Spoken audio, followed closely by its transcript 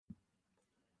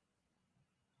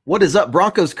What is up,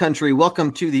 Broncos country?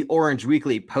 Welcome to the Orange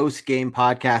Weekly post-game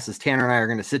podcast as Tanner and I are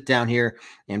going to sit down here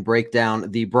and break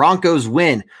down the Broncos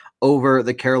win over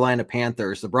the Carolina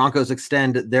Panthers. The Broncos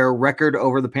extend their record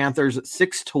over the Panthers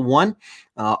 6-1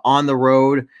 on the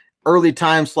road. Early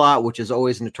time slot, which is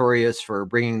always notorious for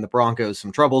bringing the Broncos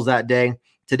some troubles that day.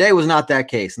 Today was not that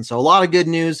case. And so a lot of good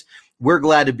news. We're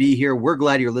glad to be here. We're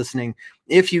glad you're listening.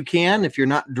 If you can, if you're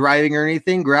not driving or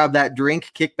anything, grab that drink,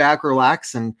 kick back,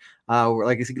 relax, and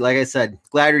like I said,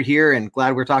 glad you're here and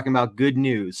glad we're talking about good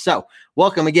news. So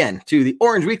welcome again to the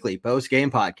Orange Weekly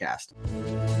post-game podcast.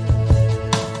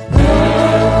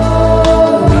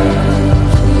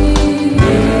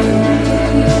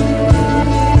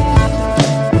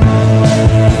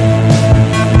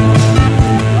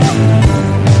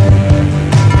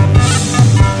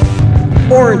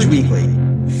 Orange Weekly,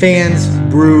 fans,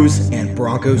 brews, and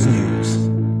Broncos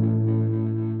news.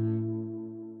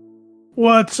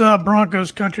 What's up,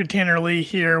 Broncos country? Tanner Lee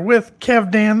here with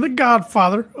Kev Dan, the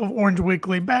godfather of Orange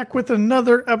Weekly, back with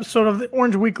another episode of the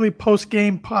Orange Weekly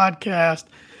post-game podcast.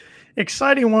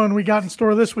 Exciting one we got in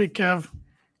store this week, Kev.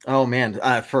 Oh, man.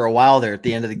 For a while there at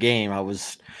the end of the game, I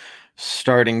was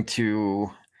starting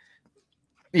to,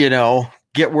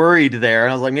 get worried there.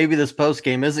 And I was like, maybe this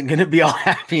post-game isn't going to be all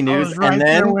happy news. I was right and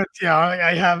then, there with you.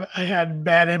 I had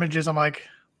bad images. I'm like,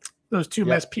 those two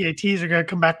missed PATs are going to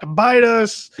come back to bite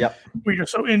us. Yep. We are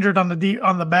so injured on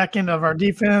the back end of our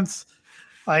defense.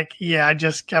 I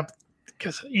just kept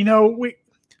because we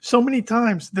so many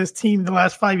times this team the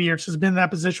last 5 years has been in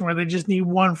that position where they just need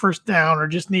one first down or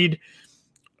just need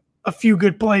a few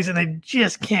good plays and they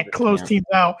just can't close teams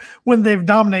out when they've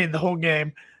dominated the whole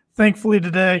game. Thankfully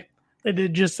today they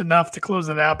did just enough to close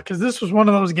it out because this was one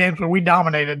of those games where we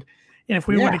dominated, and if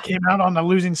we would have came out on the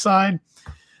losing side,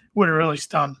 would have really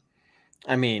stunned.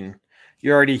 I mean,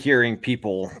 you're already hearing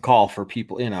people call for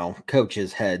people,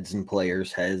 coaches' heads and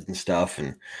players' heads and stuff.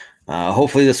 And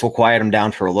hopefully this will quiet them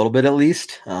down for a little bit at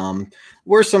least.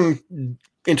 Were some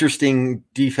interesting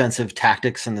defensive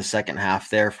tactics in the second half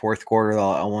there, fourth quarter.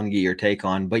 I want to get your take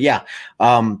on. But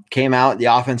came out. The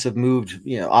offense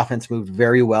moved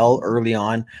very well early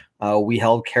on. We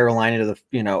held Carolina to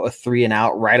a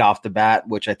 3-and-out right off the bat,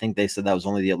 which I think they said that was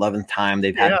only the 11th time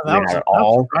they've had that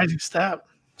all. Surprising stat.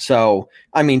 So,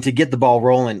 I mean, to get the ball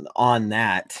rolling on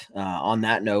that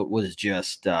note was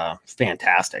just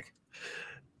fantastic.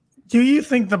 Do you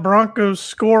think the Broncos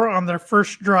score on their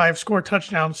first drive, score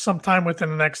touchdowns sometime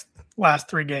within the last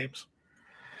 3 games?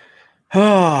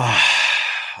 I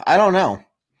don't know.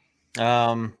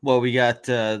 We got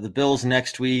the Bills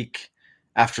next week.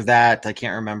 After that, I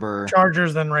can't remember.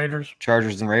 Chargers, then Raiders.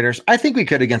 I think we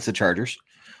could against the Chargers.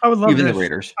 I would love the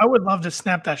Raiders. I would love to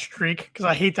snap that streak because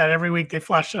I hate that every week they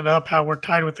flash it up how we're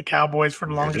tied with the Cowboys for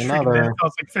the longest streak. It's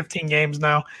like 15 games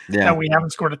now that we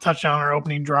haven't scored a touchdown on our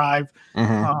opening drive.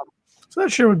 Mm-hmm. So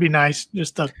that sure would be nice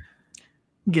just to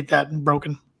get that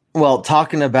broken. Well,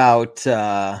 talking about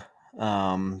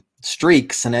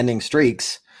streaks and ending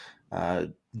streaks,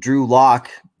 Drew Lock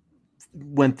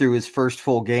went through his first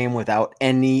full game without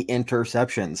any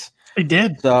interceptions. He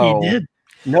did.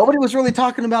 Nobody was really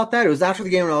talking about that. It was after the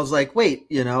game, and I was like, wait,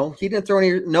 he didn't throw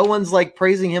any – no one's,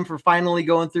 praising him for finally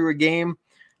going through a game,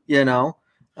 I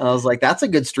was like, that's a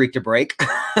good streak to break.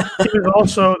 He was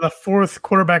also the 4th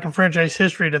quarterback in franchise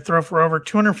history to throw for over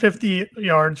 250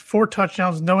 yards, 4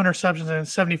 touchdowns, no interceptions, and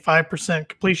 75%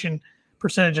 completion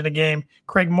percentage in a game.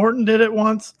 Craig Morton did it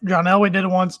once. John Elway did it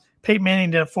once. Peyton Manning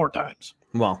did it 4 times.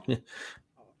 Well,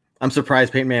 I'm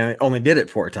surprised Peyton Manning only did it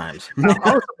 4 times. I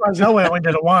was surprised Elway only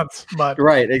did it once. But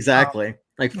right, exacally.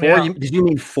 4, did you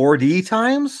mean 4D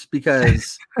times?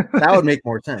 Because that would make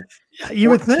more sense. Yeah, you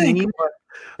 14? Would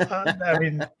think. I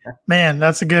mean, man,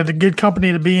 that's a good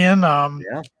company to be in.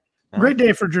 Great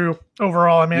day for Drew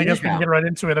overall. I mean, I guess we can get right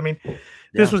into it. I mean,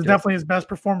 this was definitely his best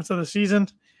performance of the season.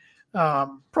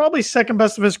 Probably second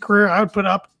best of his career. I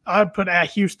would put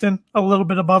at Houston a little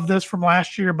bit above this from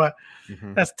last year, but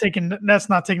that's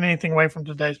not taking anything away from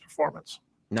today's performance.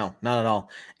 No, not at all.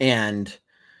 And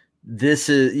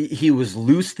he was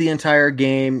loose the entire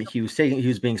game. He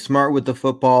was being smart with the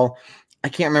football. I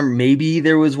can't remember. Maybe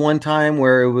there was one time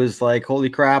where it was like, holy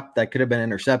crap, that could have been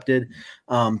intercepted.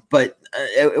 But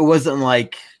it wasn't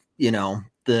like,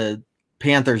 the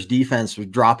Panthers defense was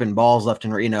dropping balls left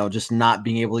and right, just not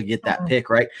being able to get that pick,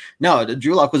 right? No,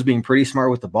 Drew Lock was being pretty smart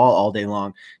with the ball all day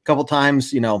long. A couple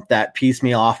times, that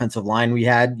piecemeal offensive line we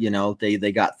had,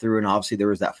 they got through, and obviously there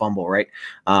was that fumble, right?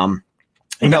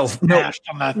 No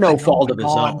fault of his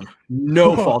own.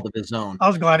 No fault of his own. I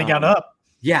was glad he got up.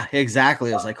 Yeah,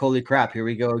 exactly. I was like, holy crap, here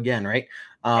we go again, right?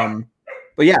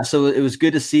 But But yeah, so it was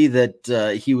good to see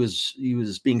that he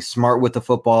was being smart with the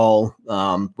football.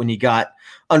 When he got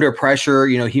under pressure,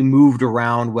 he moved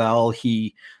around well.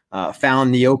 He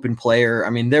found the open player. I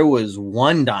mean, there was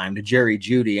one dime to Jerry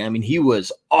Jeudy. I mean, he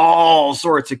was all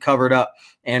sorts of covered up,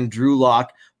 and Drew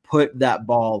Lock put that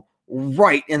ball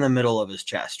right in the middle of his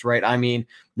chest, right? I mean,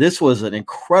 this was an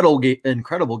incredible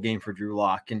game for Drew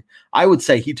Lock, and I would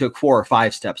say he took 4 or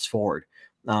 5 steps forward.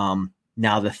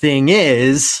 Now the thing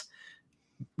is,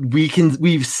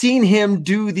 we've seen him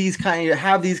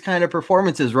have these kind of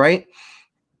performances, right?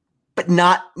 But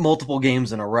not multiple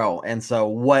games in a row. And so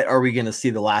what are we going to see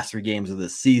the last 3 games of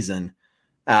this season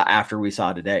after we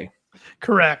saw today?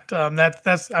 Correct.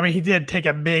 That's I mean, he did take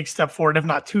a big step forward, if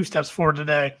not 2 steps forward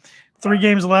today. 3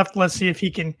 games left. Let's see if he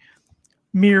can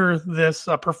mirror this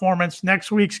performance.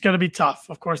 Next week's going to be tough.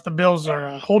 Of course, the Bills are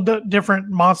a whole different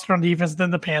monster on defense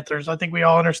than the Panthers. I think we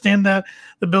all understand that.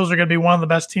 The Bills are going to be one of the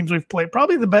best teams we've played.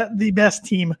 Probably the best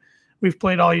team we've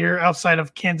played all year outside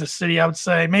of Kansas City, I would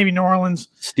say. Maybe New Orleans.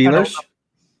 Steelers?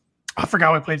 I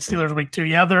forgot we played Steelers week 2.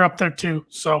 Yeah, they're up there too.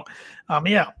 So,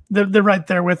 they're right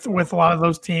there with a lot of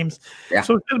those teams. Yeah.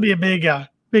 So it's going to be a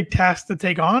big task to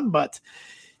take on. But,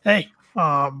 hey,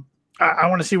 I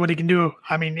want to see what he can do.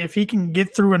 I mean, if he can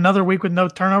get through another week with no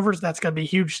turnovers, that's going to be a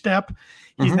huge step.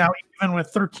 He's now even with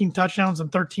 13 touchdowns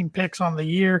and 13 picks on the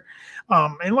year.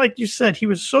 And like you said, he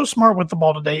was so smart with the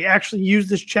ball today. He actually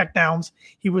used his checkdowns.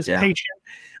 He was patient.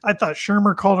 I thought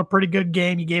Shermer called a pretty good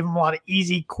game. He gave him a lot of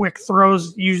easy, quick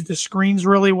throws, used the screens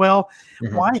really well.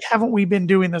 Why haven't we been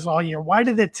doing this all year? Why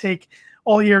did it take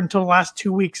all year until the last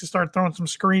 2 weeks to start throwing some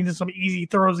screens and some easy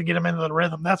throws to get him into the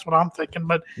rhythm? That's what I'm thinking.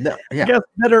 But I guess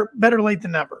better late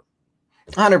than never.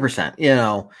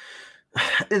 100%.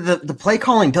 The play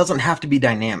calling doesn't have to be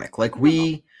dynamic. Like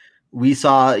we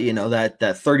saw, that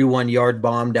 31-yard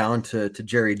bomb down to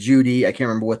Jerry Jeudy. I can't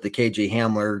remember what the KJ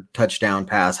Hamler touchdown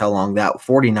pass, how long that,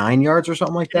 49 yards or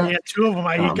something like that. Yeah, 2 of them.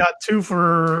 He got 2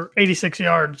 for 86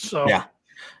 yards. So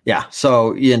yeah.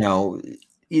 So,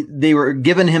 they were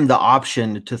giving him the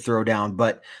option to throw down,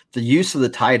 but the use of the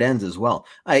tight ends as well.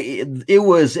 It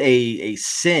was a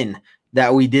sin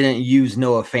that we didn't use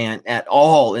Noah Fant at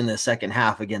all in the second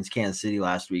half against Kansas City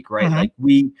last week, right? Like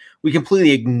we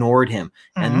completely ignored him.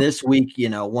 And this week,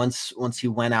 once he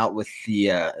went out with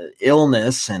the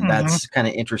illness, and that's kind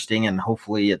of interesting, and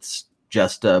hopefully it's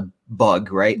just a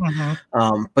bug, right?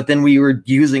 But then we were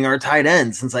using our tight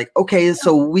ends. And it's like, okay,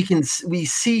 so we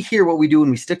see here what we do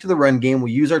when we stick to the run game.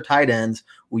 We use our tight ends.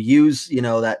 We use,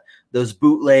 those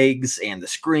bootlegs and the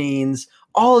screens.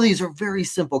 All of these are very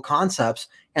simple concepts.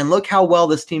 And look how well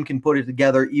this team can put it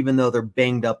together, even though they're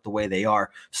banged up the way they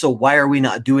are. So why are we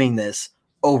not doing this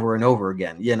over and over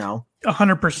again?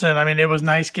 100%. I mean, it was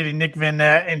nice getting Nick Van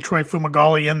Nett and Troy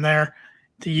Fumagalli in there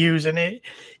to use. And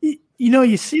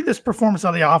you see this performance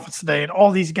on the offense today, and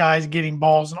all these guys getting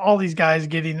balls and all these guys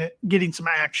getting some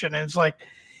action. And it's like,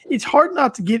 it's hard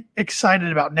not to get excited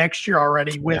about next year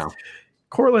already with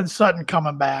Courtland Sutton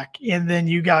coming back. And then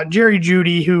you got Jerry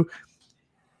Jeudy, who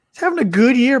is having a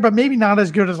good year, but maybe not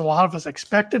as good as a lot of us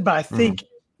expected. But I think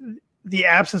the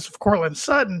absence of Courtland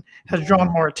Sutton has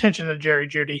drawn more attention to Jerry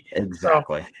Jeudy.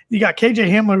 Exactly. So you got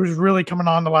KJ Hamler, who's really coming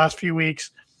on the last few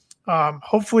weeks.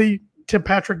 Hopefully Tim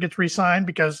Patrick gets re-signed,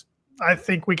 because I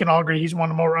think we can all agree he's one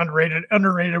of the more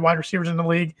underrated wide receivers in the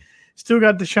league. Still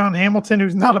got Deshaun Hamilton,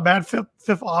 who's not a bad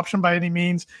fifth option by any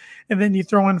means. And then you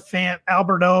throw in Fant,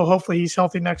 Alberto. Hopefully he's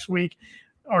healthy next week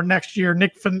or next year.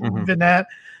 Nick Vanette.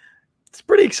 It's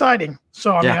pretty exciting.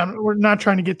 So, I mean, we're not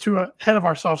trying to get too ahead of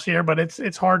ourselves here, but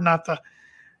it's hard not to,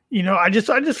 I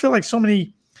just feel like so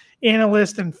many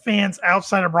analysts and fans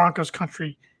outside of Broncos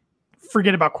country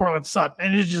forget about Courtland Sutton,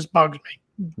 and it just bugs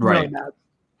me. Really bad.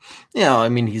 I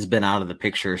mean, he's been out of the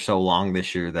picture so long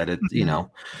this year that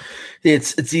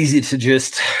it's easy to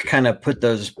just kind of put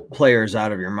those players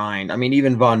out of your mind. I mean,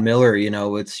 even Von Miller,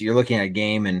 you're looking at a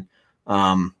game, and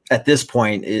at this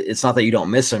point, it's not that you don't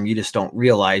miss him; you just don't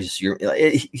realize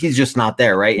he's just not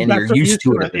there, right? And you're used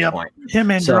to it at this point.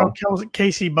 Him and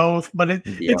Casey both, but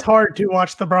it's hard to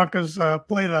watch the Broncos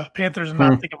play the Panthers and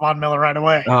not think of Von Miller right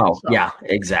away. Oh, so. Yeah,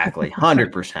 exactly,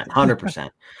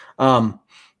 100%.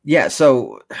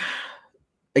 So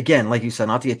again, like you said,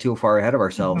 not to get too far ahead of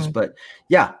ourselves, but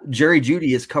Jerry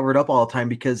Jeudy is covered up all the time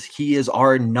because he is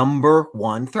our number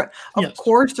one threat. Of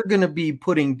course, they're going to be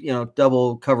putting,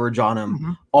 double coverage on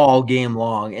him all game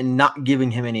long and not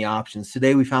giving him any options.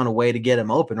 Today, we found a way to get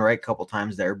him open, right? A couple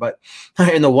times there, but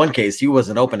in the one case, he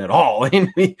wasn't open at all.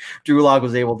 And Drew Lock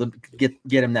was able to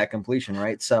get him that completion,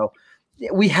 right? So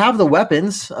we have the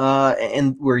weapons,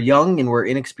 and we're young and we're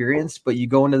inexperienced, but you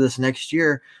go into this next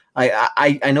year.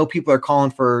 I know people are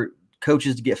calling for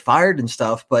coaches to get fired and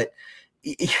stuff, but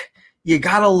you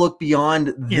got to look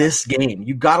beyond this game.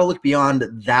 You got to look beyond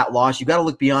that loss. You got to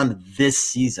look beyond this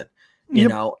season, you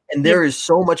know, and there is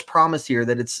so much promise here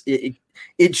that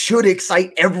it should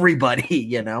excite everybody,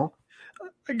 you know.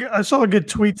 I saw a good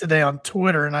tweet today on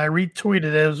Twitter, and I retweeted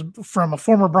it. It was from a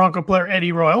former Bronco player,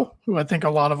 Eddie Royal, who I think a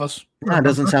lot of us remember. It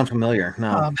doesn't sound familiar.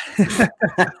 No.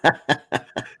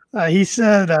 He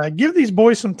said, give these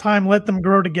boys some time, let them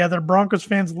grow together. Broncos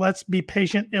fans, let's be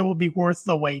patient. It will be worth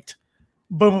the wait.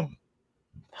 Boom.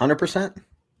 100%.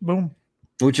 Boom.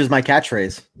 Which is my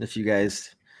catchphrase. If you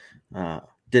guys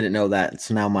didn't know that, it's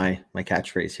now my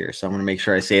catchphrase here. So I'm going to make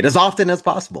sure I say it as often as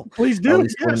possible. Please do.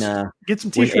 Yes. Get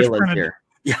some t-shirts printed. Here.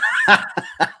 Yeah.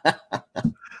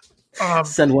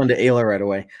 Send one to Ayla right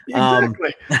away.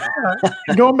 Exactly.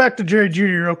 Going back to Jerry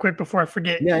Jeudy real quick before I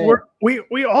forget.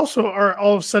 We also are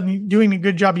all of a sudden doing a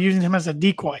good job using him as a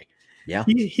decoy. Yeah.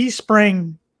 He's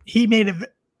spraying. He made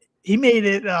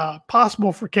it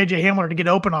possible for KJ Hamler to get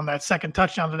open on that second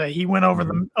touchdown today. He went over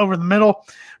the middle.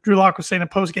 Drew Lock was saying in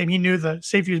post game he knew the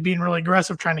safety was being really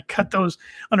aggressive, trying to cut those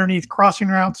underneath crossing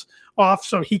routes off.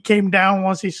 So he came down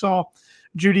once he saw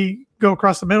Jeudy go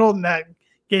across the middle, and that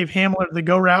gave Hamler the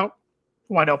go route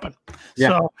wide open.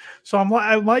 Yeah. So I'm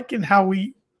liking how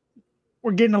we're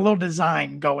getting a little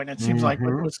design going. It seems like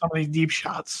with some of these deep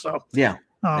shots. So yeah,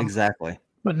 exactly.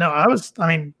 But no,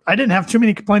 I didn't have too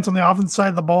many complaints on the offensive side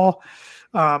of the ball.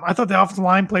 I thought the offensive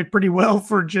line played pretty well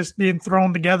for just being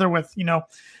thrown together with,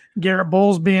 Garrett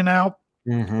Bowles being out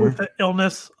with the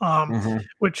illness,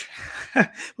 which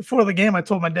before the game, I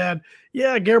told my dad,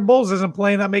 Garrett Bowles isn't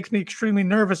playing. That makes me extremely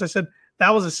nervous. I said, that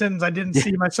was a sentence I didn't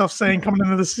see myself saying coming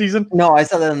into the season. No, I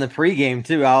said that in the pregame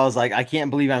too. I was like, I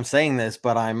can't believe I'm saying this,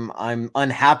 but I'm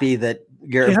unhappy that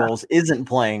Garrett Bowles isn't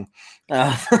playing.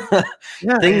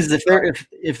 Things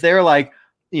if they're like,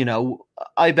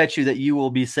 I bet you that you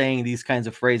will be saying these kinds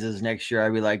of phrases next year.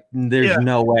 I'd be like, there's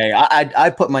no way. I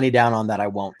put money down on that. I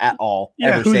won't at all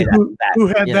ever say that. Who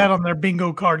had that on their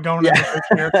bingo card going into this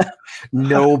year?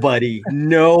 Nobody. But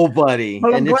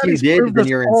And if you did, then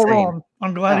you're insane. Wrong.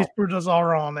 I'm glad he's proved us all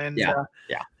wrong. And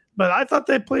but I thought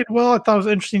they played well. I thought it was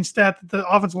an interesting stat that the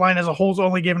offensive line as a whole has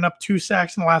only given up 2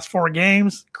 sacks in the last 4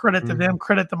 games. Credit to them.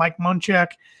 Credit to Mike Munchak.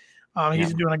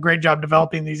 He's doing a great job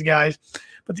developing these guys.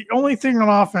 But the only thing on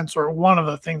offense, or one of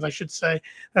the things I should say,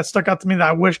 that stuck out to me that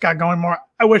I wish got going more,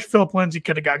 I wish Philip Lindsay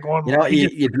could have got going more. You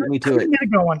beat me to it. Get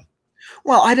it going.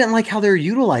 Well, I didn't like how they're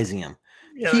utilizing him.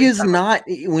 Yeah, he is not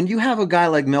 – when you have a guy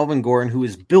like Melvin Gordon who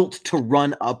is built to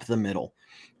run up the middle,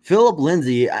 Philip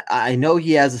Lindsay, I know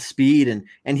he has a speed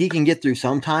and he can get through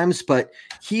sometimes, but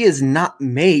he is not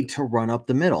made to run up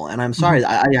the middle. And I'm sorry,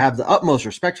 I have the utmost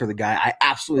respect for the guy. I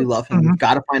absolutely love him. We've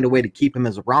got to find a way to keep him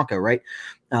as a Bronco, right?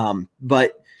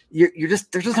 But they're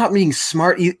just not being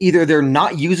smart. Either they're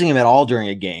not using him at all during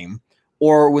a game,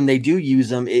 or when they do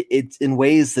use him, it's in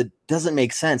ways that doesn't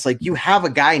make sense. Like, you have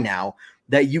a guy now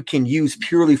that you can use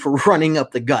purely for running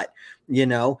up the gut,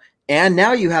 And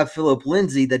now you have Philip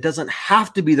Lindsay that doesn't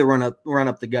have to be the run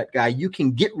up the gut guy. You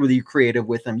can get really creative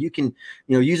with him. You can,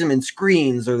 use him in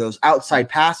screens or those outside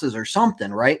passes or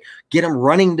something, right? Get him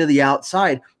running to the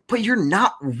outside, but you're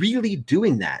not really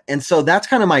doing that. And so that's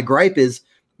kind of my gripe is,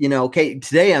 okay,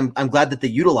 today I'm glad that they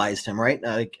utilized him, right?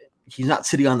 Like, he's not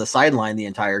sitting on the sideline the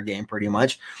entire game pretty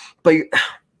much, but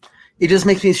it just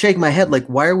makes me shake my head. Like,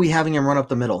 why are we having him run up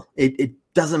the middle? It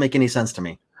doesn't make any sense to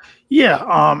me. Yeah,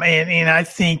 and I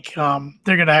think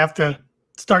they're going to have to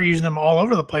start using them all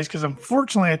over the place because,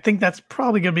 unfortunately, I think that's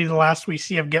probably going to be the last we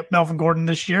see of Melvin Gordon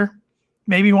this year.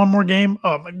 Maybe one more game,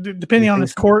 depending on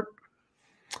his court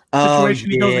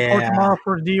situation. He goes to court tomorrow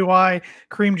for a DUI.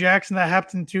 Kareem Jackson, that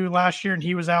happened to last year, and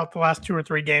he was out the last 2 or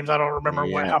 3 games. I don't remember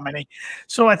how many.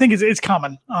 So I think it's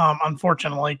coming,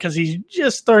 unfortunately, because he's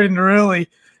just starting to really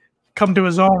come to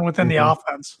his own within the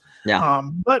offense. Yeah.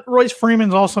 But Royce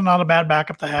Freeman's also not a bad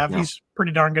backup to have. No. He's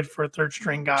pretty darn good for a third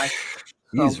string guy.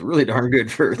 He's really darn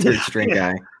good for a third string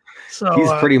guy. So he's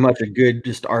pretty much a good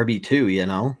just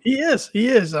RB2, He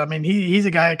is. I mean, he's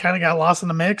a guy that kind of got lost in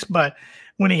the mix, but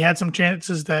when he had some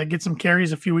chances to get some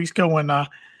carries a few weeks ago when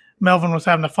Melvin was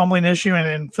having a fumbling issue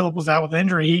and Philip was out with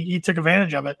injury, he took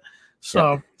advantage of it.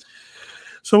 So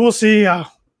we'll see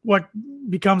what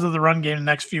becomes of the run game in the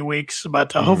next few weeks,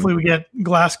 but hopefully we get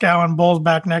Glasgow and Bowles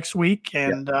back next week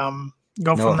and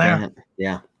go from there.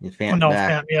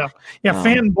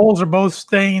 Fant and Bowles are both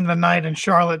staying the night in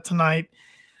Charlotte tonight,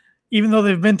 even though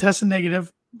they've been tested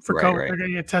negative. for COVID. Right. They're going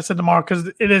to get tested tomorrow because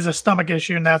it is a stomach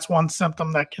issue, and that's one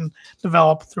symptom that can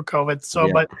develop through COVID. So,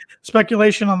 Yeah. but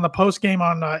speculation on the post game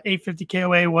on 850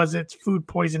 KOA was it's food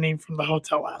poisoning from the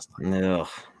hotel last night. Ugh,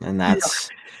 and that's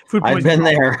Food I've poisoning. been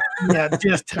there. Yeah,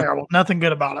 just terrible. Nothing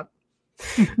good about it.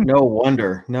 No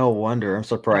wonder. I'm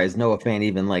surprised Noah Fan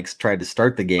even tried to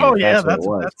start the game. Oh, if yeah, that's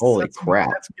what it was. Holy crap!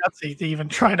 That's gutsy to even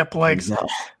try to play. No.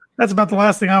 That's about the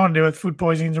last thing I want to do with food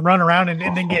poisoning is run around and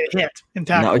then get hit and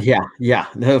tackle. No, yeah.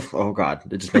 No, oh God,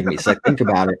 it just made me sick. Think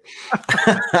about it.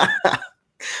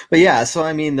 But yeah, so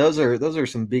I mean, those are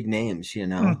some big names, you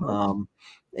know. Mm-hmm.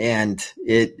 And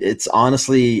it's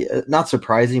honestly not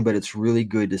surprising, but it's really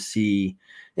good to see.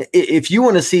 If you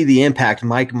want to see the impact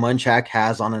Mike Munchak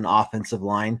has on an offensive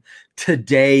line,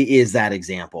 today is that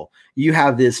example. You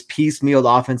have this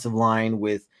piecemealed offensive line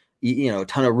with, a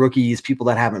ton of rookies, people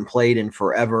that haven't played in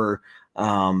forever,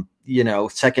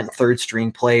 second, third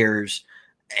string players.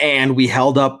 And we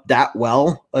held up that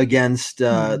well against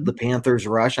the Panthers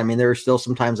rush. I mean, there were still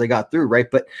some times they got through, right?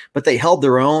 But they held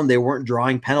their own. They weren't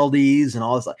drawing penalties and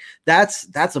all this.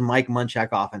 That's a Mike Munchak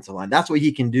offensive line. That's what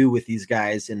he can do with these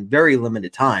guys in very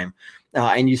limited time.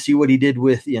 And you see what he did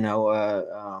with,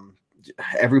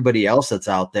 everybody else that's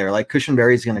out there. Like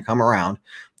Cushenberry is going to come around,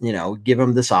 give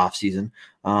him this offseason.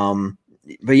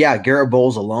 But yeah, Garrett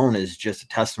Bowles alone is just a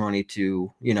testimony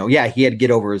to, he had to get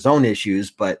over his own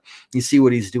issues, but you see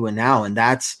what he's doing now. And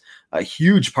that's a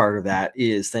huge part of that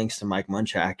is thanks to Mike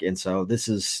Munchak. And so this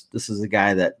is a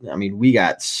guy that, I mean, we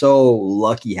got so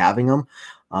lucky having him,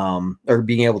 or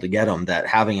being able to get him, that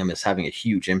having him is having a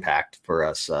huge impact for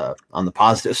us on the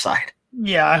positive side.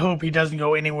 Yeah, I hope he doesn't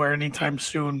go anywhere anytime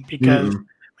soon because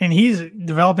I mean, he's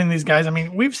developing these guys. I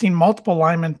mean, we've seen multiple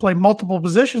linemen play multiple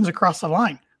positions across the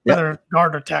line. Whether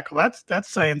guard or tackle, that's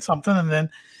saying something. And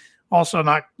then also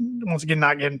not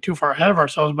getting too far ahead of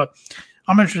ourselves, but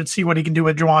I'm interested to see what he can do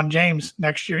with Juwan James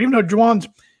next year. Even though Juwan's,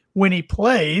 when he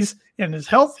plays and is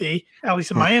healthy, at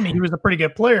least in Miami, he was a pretty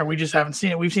good player. We just haven't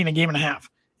seen it. We've seen a game and a half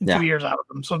in 2 years out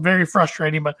of him. So very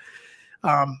frustrating, but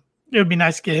it would be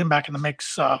nice to get him back in the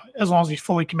mix as long as he's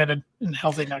fully committed and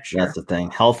healthy next year. That's the thing.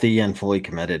 Healthy and fully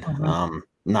committed.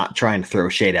 Not trying to throw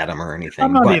shade at him or anything.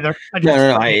 I'm not either.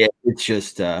 It's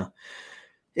just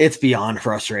it's beyond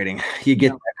frustrating. You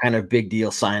get that kind of big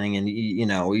deal signing, and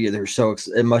there's so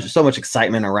much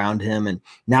excitement around him. And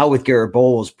now with Garrett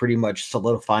Bowles pretty much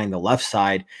solidifying the left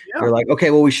side, you're like,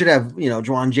 okay, well, we should have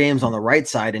Juwan James on the right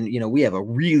side, and we have a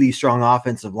really strong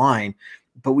offensive line,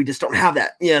 but we just don't have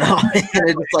that. And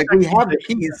it's like we have the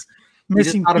keys.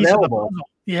 Missing not available.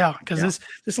 Yeah, because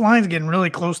this line's getting really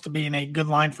close to being a good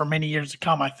line for many years to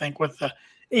come. I think with the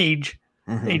age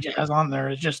it has on there,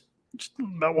 it's just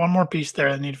about one more piece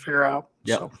there they need to figure out.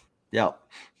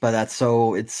 But that's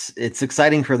it's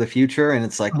exciting for the future, and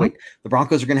it's like, wait, the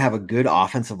Broncos are going to have a good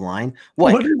offensive line.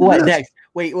 What next?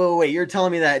 Wait! You're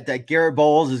telling me that Garrett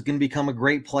Bowles is going to become a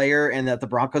great player, and that the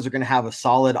Broncos are going to have a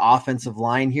solid offensive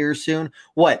line here soon?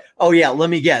 What? Oh yeah, let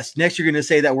me guess. Next, you're going to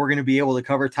say that we're going to be able to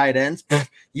cover tight ends?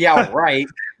 Yeah, right.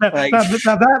 That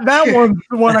one's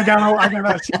the one I got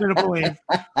to believe.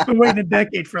 I've been waiting a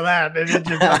decade for that, and it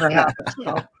just never happened.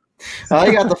 So.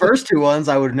 You got the first two ones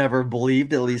I would have never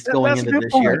believed, at least going into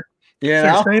this year.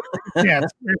 You're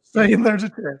saying there's a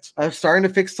chance. I'm starting to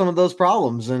fix some of those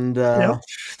problems, and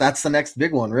that's the next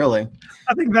big one, really.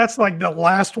 I think that's like the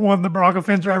last one the Bronco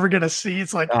fans are ever going to see.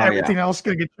 It's like everything else is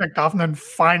going to get checked off, and then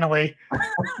finally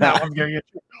that one's going to get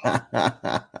checked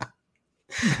off.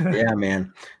 Yeah,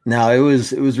 man. No, it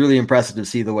was really impressive to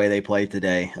see the way they played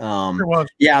today.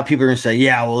 Yeah, people are gonna say,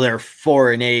 yeah, well, they're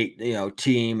 4-8,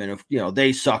 team, and if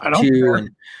they suck too. And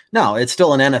no, it's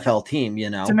still an NFL team,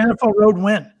 It's an NFL road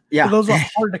win. Yeah, so those are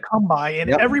hard to come by,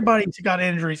 and everybody's got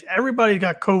injuries. Everybody's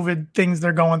got COVID things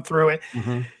they're going through. It.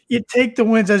 You take the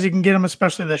wins as you can get them,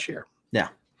 especially this year. Yeah.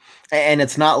 And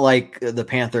it's not like the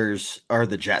Panthers are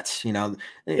the Jets,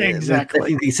 Exactly. I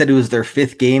think they said it was their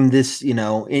fifth game this,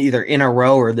 either in a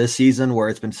row or this season where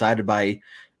it's been decided by,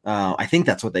 I think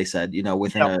that's what they said,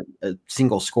 within a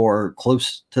single score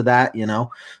close to that,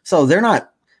 So they're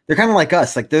kind of like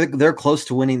us, like they're close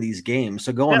to winning these games.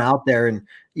 So going out there and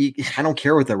I don't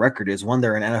care what the record is. One,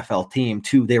 they're an NFL team.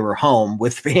 Two, they were home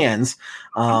with fans,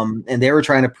 and they were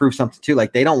trying to prove something too.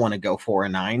 Like they don't want to go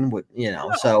 4-9 with,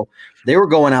 So they were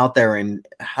going out there, and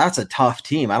that's a tough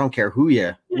team. I don't care who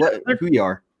you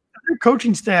are. Their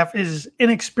coaching staff is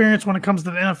inexperienced when it comes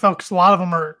to the NFL because a lot of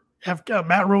them have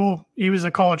Matt Rule. He was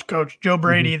a college coach. Joe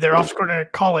Brady, they're offensive coordinator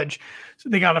at college. So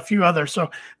they got a few others. So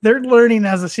they're learning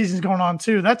as the season's going on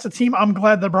too. That's a team I'm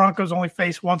glad the Broncos only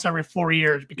face once every 4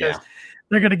 years because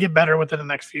they're going to get better within the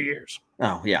next few years.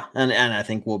 Oh yeah. And I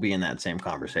think we'll be in that same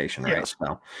conversation, right?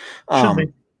 So, should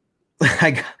be.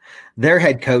 like their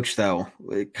head coach though,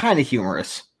 kind of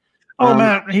humorous. Oh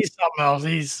man, he's something else.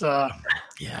 He's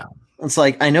yeah. It's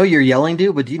like, I know you're yelling,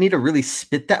 dude, but do you need to really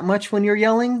spit that much when you're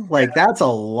yelling? Like that's a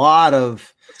lot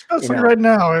of, especially right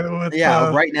now.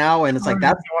 Right now, and it's like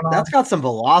that's got some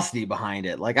velocity behind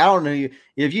it. Like I don't know,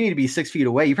 if you need to be 6 feet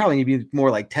away, you probably need to be more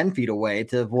like 10 feet away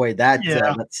to avoid that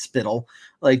that spittle.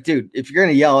 Like, dude, if you're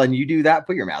gonna yell and you do that,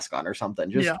 put your mask on or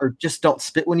something. Or just don't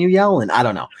spit when you yell. And I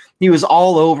don't know. He was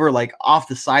all over, like off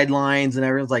the sidelines, and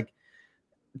everyone's like,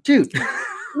 dude.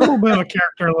 A little bit of a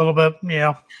character, a little bit,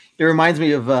 yeah. It reminds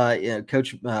me of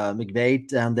Coach McVay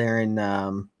down there in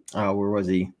where was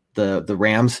he? The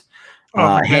Rams.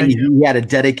 He had a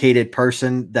dedicated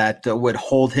person that would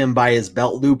hold him by his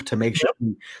belt loop to make sure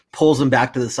he pulls him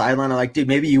back to the sideline. I'm like, dude,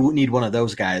 maybe you need one of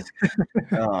those guys.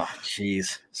 Oh,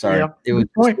 jeez. Sorry. Yep. It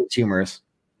was humorous.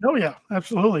 Oh, yeah,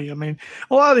 absolutely. I mean,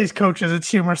 a lot of these coaches,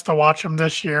 it's humorous to watch them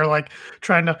this year, like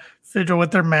trying to fidget with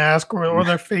their mask or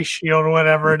their face shield or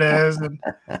whatever it is.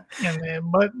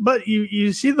 But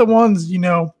you see the ones,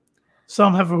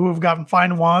 some who have gotten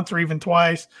fined once or even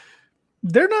twice.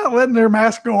 They're not letting their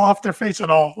mask go off their face at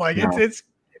all. Like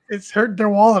it's hurt their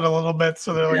wallet a little bit.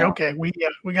 So they're like, okay, we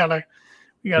gotta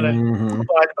abide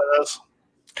by this.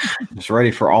 Just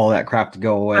ready for all that crap to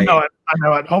go away. I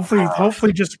know it.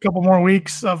 Hopefully just a couple more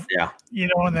weeks of,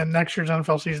 and then next year's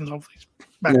NFL season's hopefully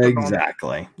back to normal.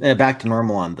 Exactly. Yeah, back to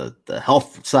normal on the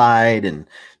health side and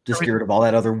just get rid of all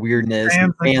that other weirdness.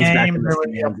 Fans back in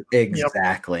the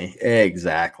stands.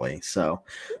 Exactly. So,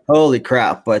 holy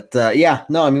crap. But, I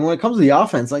mean, when it comes to the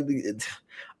offense, like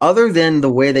other than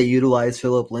the way they utilize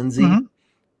Phillip Lindsay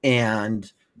and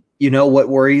 – what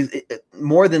worries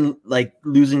more than like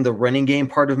losing the running game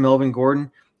part of Melvin Gordon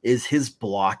is his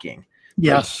blocking.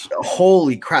 Yes. Like,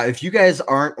 holy crap. If you guys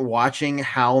aren't watching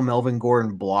how Melvin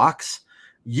Gordon blocks,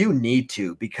 you need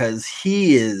to, because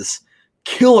he is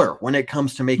killer when it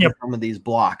comes to making some of these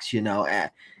blocks,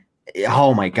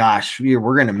 Oh my gosh. We're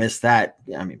going to miss that.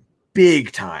 I mean,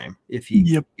 big time if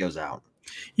he goes out.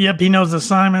 Yep. He knows the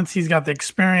assignments. He's got the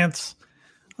experience.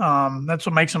 That's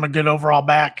what makes him a good overall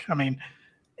back. I mean,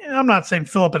 I'm not saying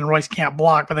Phillip and Royce can't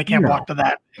block, but they can't block to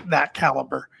that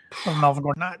caliber of Melvin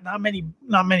Gordon.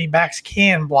 Not many backs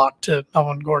can block to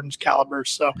Melvin Gordon's caliber.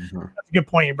 So that's a good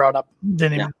point you brought up.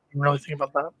 Didn't even really think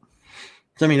about that.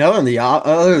 So, I mean,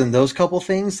 other than those couple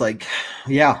things, like,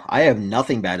 I have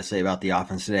nothing bad to say about the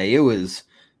offense today. It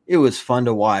was fun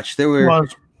to watch.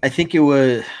 I think it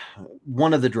was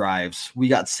one of the drives. We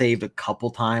got saved a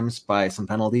couple times by some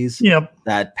penalties. Yep.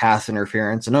 That pass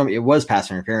interference. And it was pass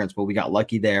interference, but we got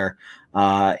lucky there.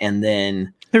 And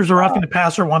then there's a roughing the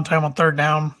passer one time on third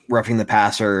down. Roughing the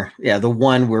passer. Yeah, the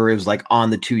one where it was like on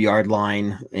the 2-yard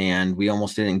line and we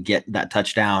almost didn't get that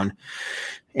touchdown.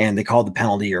 And they called the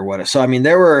penalty or what. So, I mean,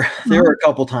 there were a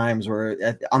couple times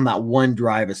where on that one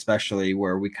drive, especially,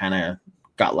 where we kind of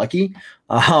got lucky.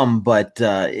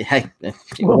 Hey,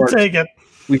 we'll take it.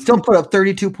 We still put up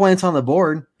 32 points on the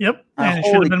board. Yep. And it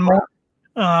should have been more.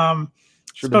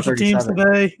 Special teams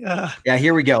today.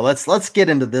 Here we go. Let's get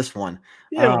into this one.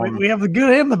 Yeah, we have the good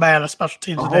and the bad of special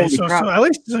teams today. So at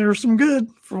least there's some good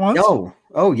for once.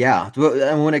 Oh yeah.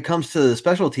 And when it comes to the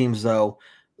special teams, though,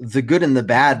 the good and the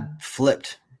bad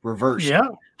flipped, reversed. Yeah.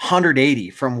 180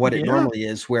 from what it normally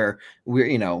is, where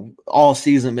we're, all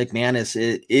season McManus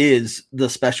is the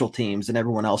special teams and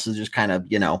everyone else is just kind of,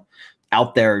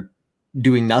 out there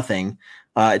doing nothing.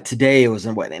 Today it was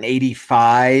an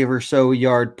 85 or so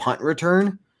yard punt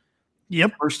return.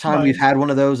 Yep. First time we've had one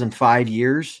of those in 5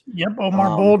 years. Yep.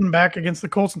 Omar Bolden back against the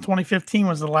Colts in 2015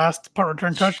 was the last punt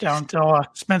return touchdown until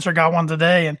Spencer got one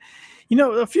today. And,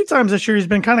 a few times this year he's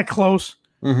been kind of close.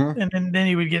 And then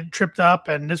he would get tripped up,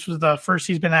 and this was the first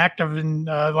he's been active in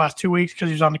the last 2 weeks because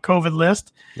he was on the COVID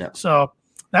list. Yeah. So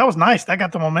that was nice. That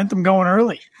got the momentum going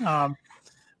early.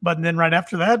 But then right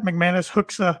after that, McManus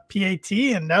hooks a PAT,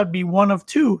 and that would be one of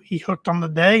two he hooked on the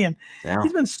day. And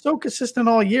he's been so consistent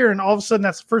all year, and all of a sudden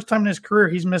that's the first time in his career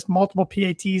he's missed multiple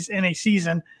PATs in a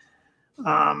season.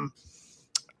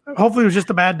 Hopefully it was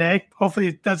just a bad day. Hopefully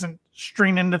it doesn't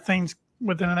string into things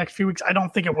within the next few weeks. I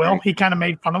don't think it will. He kind of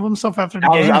made fun of himself after the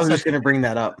game. I was just going to bring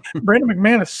that up. Brandon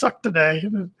McManus sucked today.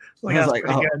 Good.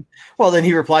 Well, then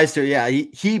he replies to it. Yeah,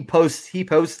 he posts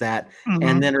that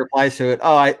and then replies to it.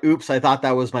 Oh, I thought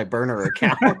that was my burner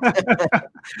account.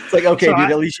 It's like, okay, so dude,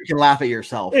 at least you can laugh at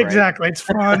yourself. Exactly. Right? It's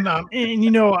fun.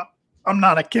 And I'm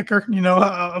not a kicker.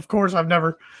 Of course, I've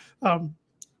never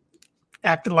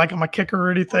acted like I'm a kicker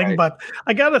or anything, but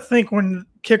I got to think when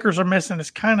kickers are missing, it's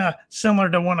kind of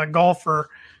similar to when a golfer,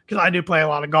 because I do play a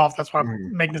lot of golf. That's why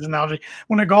I'm making this analogy.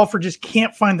 When a golfer just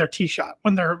can't find their tee shot,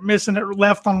 when they're missing it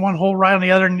left on one hole, right on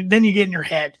the other, and then you get in your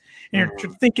head and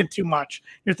you're thinking too much.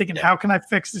 You're thinking, how can I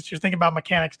fix this? You're thinking about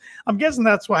mechanics. I'm guessing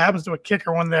that's what happens to a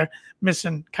kicker when they're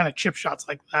missing kind of chip shots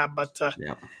like that. But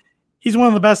he's one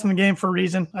of the best in the game for a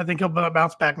reason. I think he'll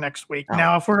bounce back next week.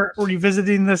 Now, if we're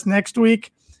revisiting this next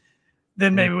week,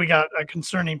 then maybe we got a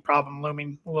concerning problem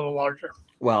looming a little larger.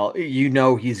 Well,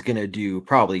 he's going to do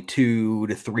probably 200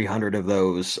 to 300 of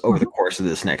those over the course of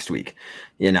this next week.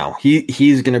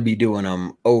 He's going to be doing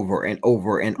them over and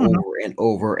over and over and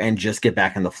over and just get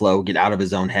back in the flow, get out of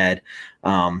his own head.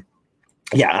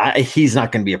 He's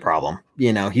not going to be a problem.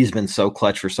 He's been so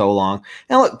clutch for so long.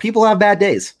 And look, people have bad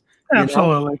days.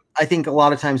 Absolutely. I think a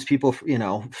lot of times people,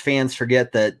 fans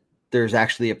forget that there's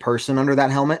actually a person under that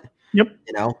helmet. Yep.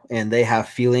 And they have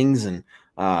feelings and,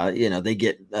 they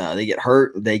get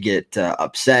hurt, they get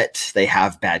upset, they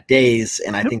have bad days.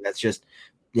 And I think that's just,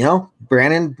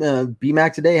 Brandon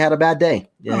BMAC today had a bad day.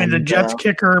 The Jets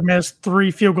kicker missed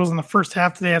 3 field goals in the first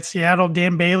half today at Seattle.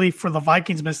 Dan Bailey for the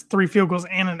Vikings missed 3 field goals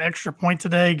and an extra point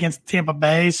today against Tampa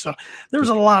Bay. So there was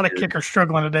a lot of kickers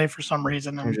struggling today for some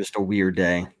reason. It was just a weird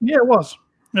day. Yeah, it was.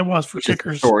 It was for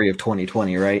kickers. It's the story of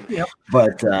 2020, right? Yep.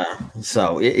 But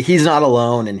he's not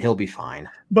alone, and he'll be fine.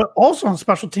 But also on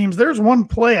special teams, there's one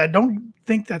play I don't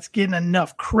think that's getting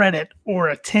enough credit or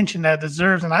attention that it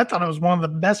deserves, and I thought it was one of the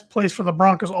best plays for the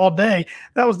Broncos all day.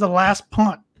 That was the last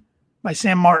punt by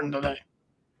Sam Martin today.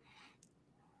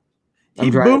 He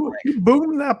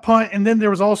boomed that punt, and then there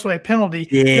was also a penalty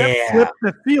that flipped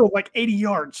the field like 80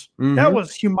 yards. That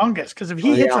was humongous because if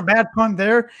he hits a bad punt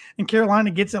there and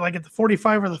Carolina gets it like at the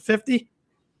 45 or the 50,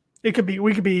 we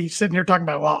could be sitting here talking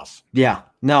about a loss. Yeah.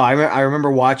 No, I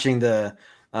remember watching the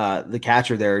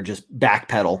catcher there just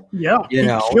backpedal. Yeah, he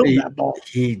killed that ball.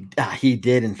 He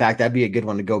did. In fact, that'd be a good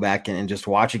one to go back and just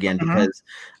watch again because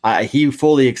he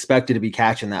fully expected to be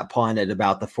catching that punt at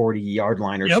about the 40-yard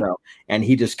line or so, and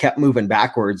he just kept moving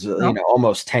backwards.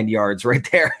 Almost 10 yards right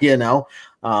there. That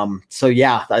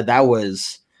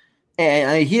was.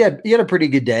 And he had a pretty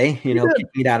good day, kicking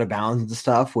it out of bounds and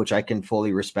stuff, which I can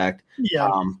fully respect. Yeah.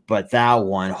 But that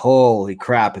one, holy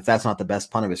crap! If that's not the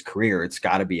best punt of his career, it's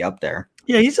got to be up there.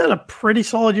 Yeah, he's had a pretty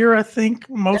solid year, I think.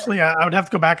 Mostly, I would have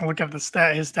to go back and look at his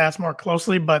stats more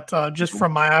closely, but just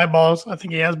from my eyeballs, I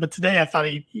think he has. But today, I thought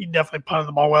he definitely punted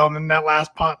the ball well. And then that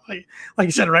last punt, like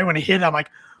you said, right when he hit, I'm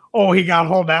like, oh, he got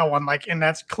hold that one, and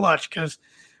that's clutch because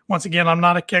once again, I'm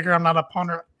not a kicker, I'm not a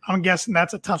punter. I'm guessing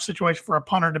that's a tough situation for a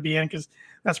punter to be in because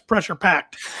that's pressure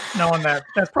packed. Knowing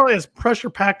that's probably as pressure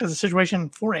packed as a situation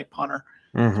for a punter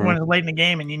when it's late in the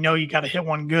game and you got to hit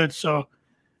one good so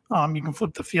you can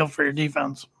flip the field for your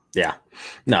defense. Yeah,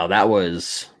 no, that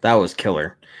was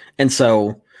killer. And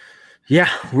so,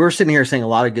 we're sitting here saying a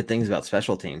lot of good things about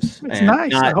special teams. It's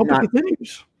nice. I hope it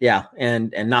continues. Yeah,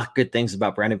 and not good things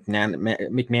about Brandon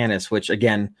McManus, which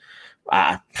again,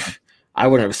 I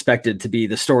wouldn't have expected to be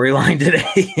the storyline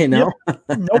today, Nope.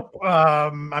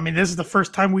 This is the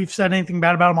first time we've said anything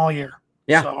bad about him all year.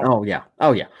 Yeah. So. Oh,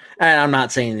 yeah. And I'm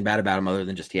not saying anything bad about him other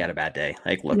than just he had a bad day.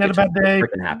 Like, look, he had a bad day.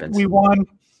 It happens. We won.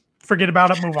 Forget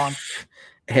about it. Move on.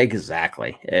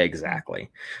 Exactly.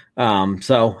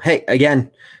 So, hey,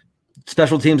 again,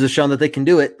 special teams have shown that they can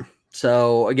do it.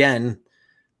 So, again,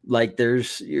 you're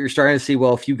starting to see,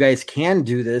 well, if you guys can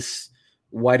do this,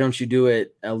 why don't you do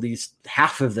it at least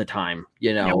half of the time?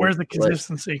 Where's the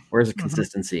consistency?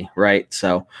 Right?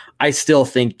 So I still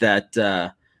think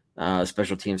that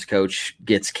special teams coach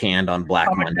gets canned on Black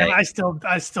Monday. I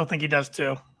still think he does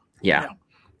too. Yeah.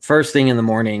 First thing in the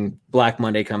morning, Black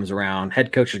Monday comes around,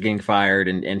 head coach is getting fired,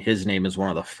 and his name is one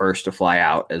of the first to fly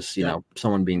out as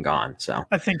someone being gone. So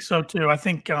I think so too. I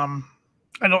think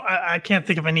I can't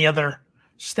think of any other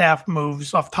staff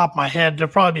moves off the top of my head.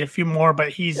 There'll probably be a few more, but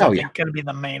he's going to be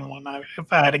the main one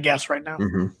if I had to guess right now.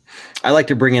 I like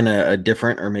to bring in a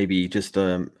different or maybe just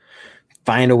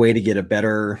find a way to get a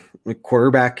better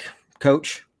quarterback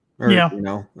coach or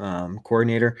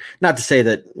coordinator. Not to say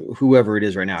that whoever it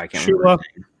is right now, I can't remember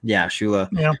his name. Yeah, Shula.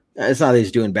 Yeah. It's not that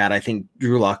he's doing bad. I think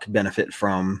Drew Lock could benefit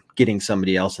from getting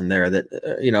somebody else in there that,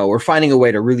 we're finding a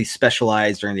way to really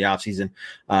specialize during the offseason,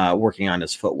 working on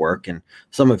his footwork and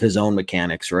some of his own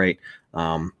mechanics, right?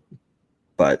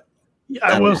 But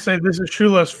I will say this is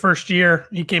Shula's first year.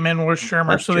 He came in with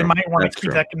Shermer, so they might want to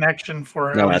keep that connection for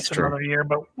at least another year,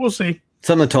 but we'll see.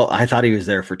 I thought he was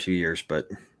there for 2 years, but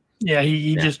yeah,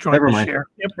 he just joined this year.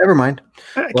 Yep. Never mind.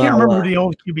 I can't remember who the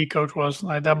old QB coach was.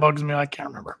 That bugs me. I can't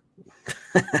remember.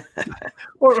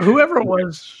 Or whoever it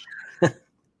was.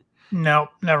 No,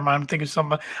 never mind. I'm thinking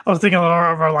somebody. I was thinking of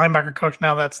our linebacker coach.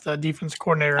 Now that's the defense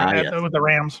coordinator with the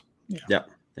Rams. Yeah,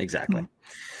 exactly.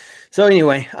 So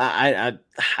anyway, I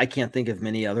can't think of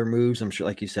many other moves. I'm sure,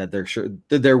 like you said,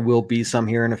 there will be some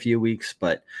here in a few weeks,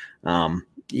 but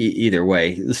either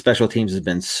way, the special teams has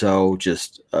been so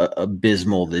just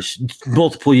abysmal this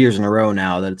multiple years in a row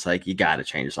now that it's like you got to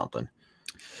change something.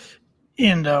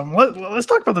 And let's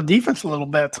talk about the defense a little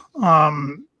bit.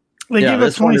 They gave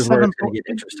up 27.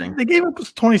 Interesting. They gave up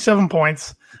 27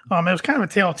 points. It was kind of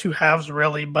a tale of two halves,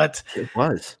 really, but it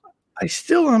was. I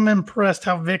still am impressed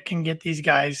how Vic can get these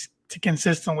guys to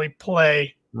consistently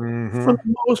play for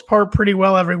the most part pretty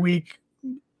well every week,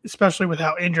 especially with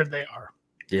how injured they are.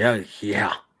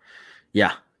 Yeah.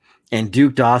 And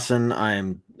Duke Dawson,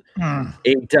 I'm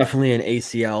definitely an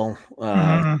ACL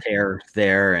tear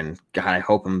there, and God, I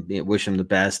hope wish him the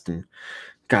best. And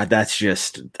God, that's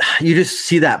just you just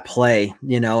see that play,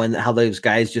 and how those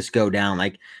guys just go down.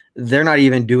 Like they're not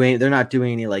doing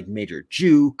any like major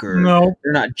juke, or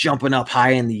they're not jumping up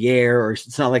high in the air, or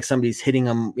it's not like somebody's hitting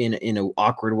them in an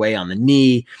awkward way on the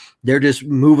knee. They're just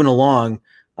moving along,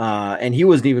 and he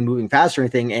wasn't even moving fast or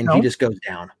anything, and he just goes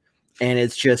down. And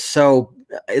it's just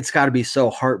it's got to be so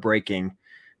heartbreaking,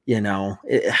 Yeah,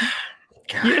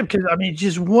 because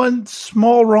just one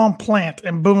small wrong plant,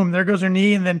 and boom, there goes their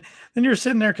knee, and then you're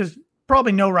sitting there because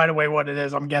probably know right away what it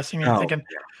is. I'm guessing you're thinking,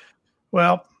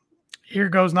 well, here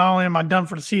goes. Not only am I done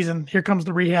for the season, here comes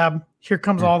the rehab. Here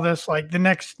comes all this. Like the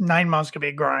next 9 months could be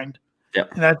a grind.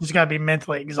 Yep. And that just got to be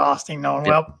mentally exhausting. Knowing,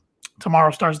 well,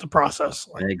 tomorrow starts the process.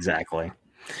 Exactly.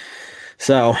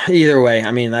 So either way,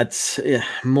 that's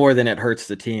more than it hurts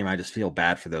the team. I just feel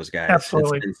bad for those guys.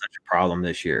 Absolutely. It's been such a problem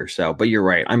this year. So, but you're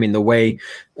right. The way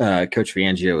Coach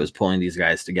Fangio is pulling these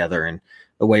guys together, and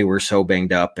the way we're so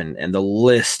banged up, and the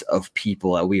list of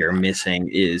people that we are missing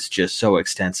is just so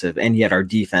extensive. And yet our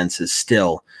defense is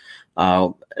still,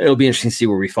 it'll be interesting to see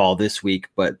where we fall this week,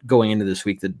 but going into this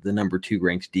week, the number 2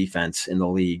 ranked defense in the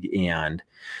league.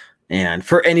 And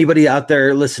for anybody out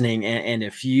there listening, and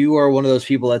if you are one of those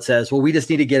people that says, well, we just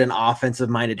need to get an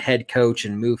offensive-minded head coach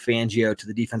and move Fangio to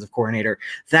the defensive coordinator,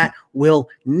 that will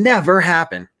never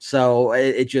happen. So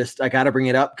I got to bring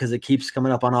it up because it keeps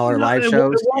coming up on all our live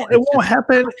shows. It won't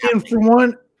happen. And for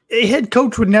one, a head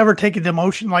coach would never take a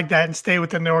demotion like that and stay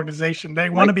within the organization. They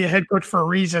want to be a head coach for a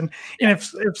reason. And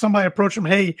if somebody approached them,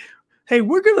 hey,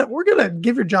 we're gonna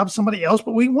give your job to somebody else,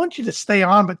 but we want you to stay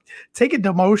on, but take a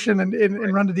demotion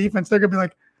and run the defense, they're gonna be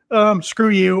like, screw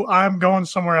you, I'm going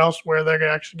somewhere else where they're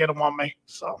gonna actually get them on me.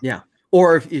 So yeah.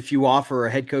 Or if you offer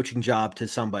a head coaching job to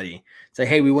somebody, say,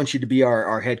 hey, we want you to be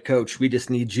our head coach. We just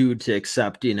need you to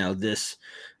accept, this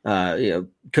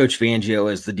Coach Fangio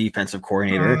as the defensive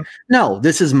coordinator. No,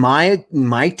 this is my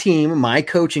team, my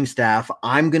coaching staff.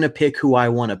 I'm gonna pick who I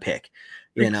want to pick.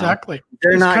 Exactly.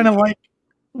 They're not kind of like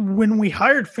when we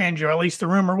hired Fangio, at least the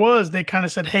rumor was, they kind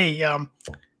of said, hey,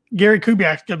 Gary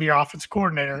Kubiak's going to be your offensive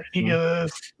coordinator. And he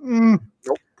goes,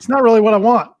 it's not really what I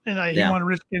want. And he wanted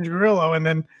Rich Grillo. And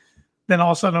then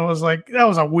all of a sudden it was like, that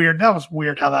was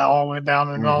weird how that all went down.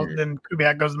 And then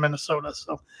Kubiak goes to Minnesota.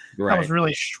 So that was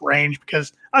really strange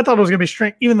because I thought it was going to be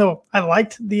strange, even though I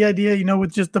liked the idea,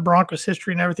 with just the Broncos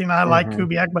history and everything. I like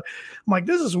Kubiak, but I'm like,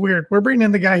 this is weird. We're bringing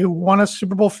in the guy who won a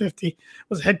Super Bowl 50,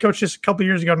 was head coach just a couple of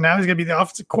years ago. Now he's going to be the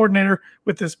offensive coordinator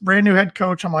with this brand new head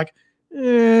coach. I'm like,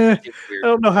 I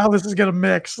don't know how this is going to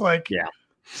mix. So I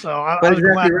was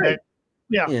glad that.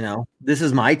 Yeah. This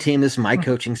is my team. This is my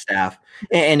coaching staff.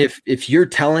 And if you're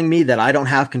telling me that I don't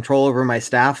have control over my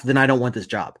staff, then I don't want this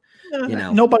job.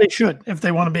 Nobody should. If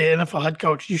they want to be an NFL head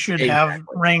coach, you should have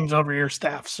reins over your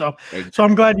staff. So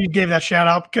I'm glad you gave that shout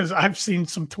out because I've seen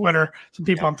some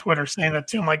people on Twitter saying that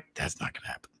too. I'm like, that's not going to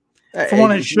happen. For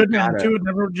one, it shouldn't, and two, it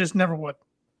never would.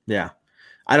 Yeah.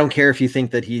 I don't care if you think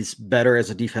that he's better as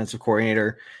a defensive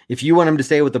coordinator. If you want him to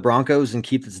stay with the Broncos and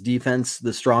keep this defense,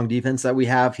 the strong defense that we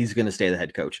have, he's going to stay the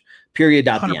head coach. Period.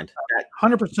 At the end.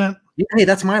 100%. Hey,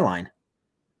 that's my line.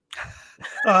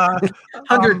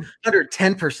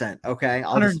 110%. Okay.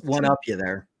 I'll just one up you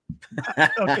there.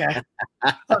 Okay.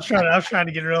 I was trying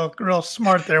to get real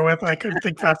smart there with. I couldn't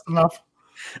think fast enough.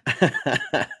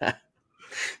 But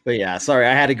yeah, sorry.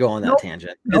 I had to go on that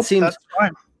tangent. It seems that's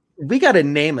fine. We got to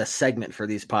name a segment for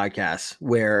these podcasts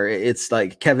where it's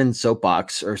like Kevin's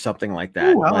soapbox or something like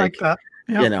that. Ooh, I like that.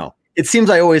 Yeah. It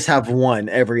seems I always have one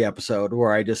every episode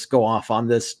where I just go off on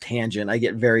this tangent I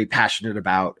get very passionate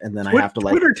about, and then I have to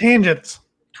Twitter tangents.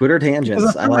 Twitter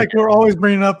tangents. I like we're always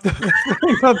bringing up the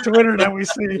things on Twitter that we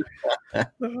see.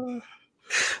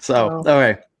 So, all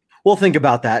right. We'll think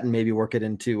about that and maybe work it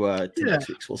into next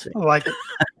week's. We'll see. I like it.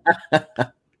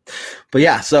 But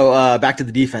yeah, so back to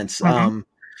the defense.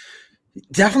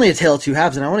 Definitely a tale of two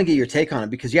halves, and I want to get your take on it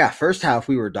because, first half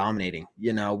we were dominating.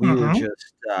 We were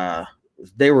just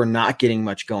they were not getting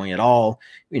much going at all.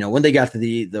 When they got to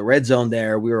the red zone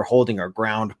there, we were holding our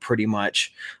ground pretty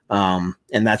much. And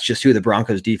that's just who the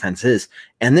Broncos defense is.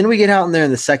 And then we get out in there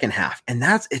in the second half, and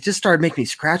it just started making me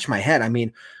scratch my head. I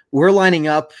mean, we're lining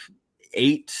up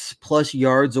 8+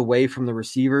 yards away from the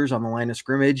receivers on the line of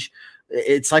scrimmage.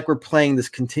 It's like we're playing this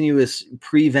continuous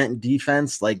prevent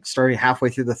defense, like starting halfway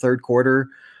through the third quarter,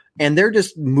 and they're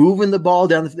just moving the ball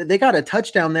down. They got a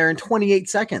touchdown there in 28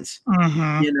 seconds,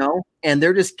 and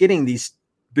they're just getting these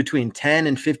between 10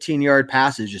 and 15-yard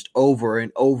passes just over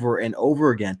and over and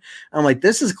over again. I'm like,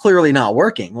 this is clearly not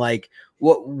working. Like,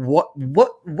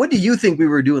 what do you think we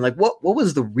were doing? Like, what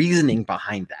was the reasoning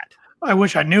behind that? I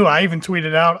wish I knew. I even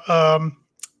tweeted out,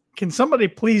 can somebody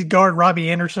please guard Robbie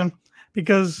Anderson?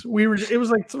 Because it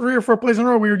was like 3 or 4 plays in a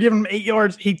row. We were giving him 8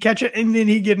 yards. He'd catch it, and then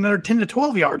he'd get another 10 to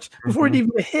 12 yards before he'd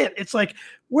even hit. It's like,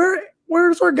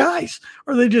 where's our guys?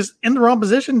 Are they just in the wrong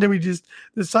position? Did we just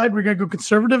decide we're going to go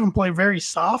conservative and play very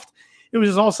soft? It was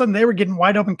just all of a sudden they were getting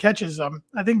wide open catches. I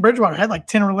think Bridgewater had like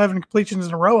 10 or 11 completions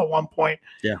in a row at one point.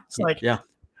 Yeah. It's like,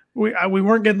 we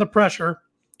weren't getting the pressure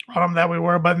on them that we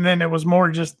were, but then it was more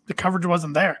just the coverage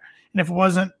wasn't there. And if it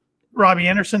wasn't Robbie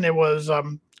Anderson, it was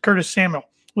Curtis Samuel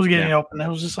was getting open. It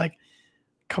was just like,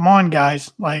 come on,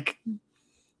 guys. Like,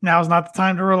 now's not the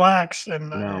time to relax. And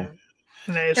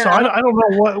so I don't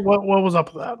know what was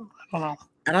up with that. I don't know.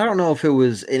 And I don't know if it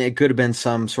was, and it could have been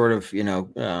some sort of,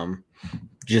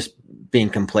 just being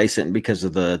complacent because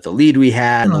of the lead we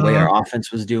had and the way our offense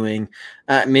was doing.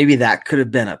 Maybe that could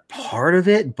have been a part of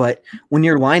it. But when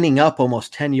you're lining up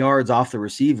almost 10 yards off the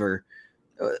receiver,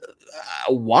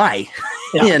 why?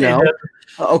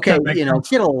 Okay,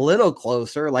 get a little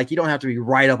closer. Like, you don't have to be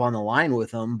right up on the line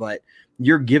with them, but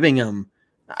you're giving them.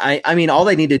 I mean, all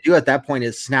they need to do at that point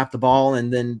is snap the ball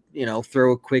and then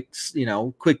throw a quick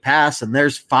pass, and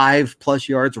there's 5+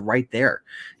 yards right there.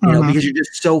 Because you're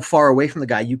just so far away from the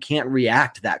guy, you can't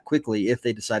react that quickly if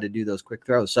they decide to do those quick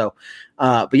throws. So,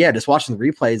 but yeah, just watching the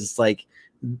replays, it's like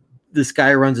this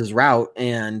guy runs his route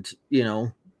and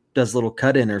does a little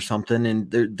cut in or something,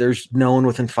 and there's no one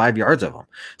within 5 yards of them.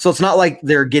 So it's not like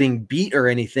they're getting beat or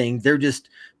anything. They're just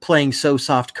playing so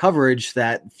soft coverage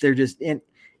that they're just in.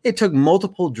 It took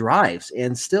multiple drives,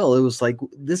 and still it was like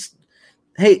this.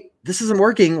 Hey, this isn't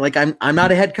working. Like, I'm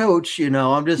not a head coach.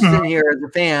 I'm just sitting here as a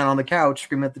fan on the couch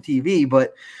screaming at the TV.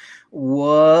 But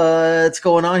what's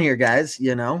going on here, guys?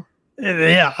 Yeah,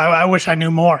 I wish I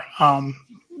knew more.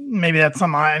 Maybe that's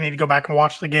something I need to go back and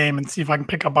watch the game and see if I can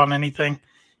pick up on anything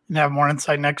and have more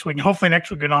insight next week. And hopefully next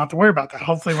week we don't have to worry about that.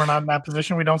 Hopefully we're not in that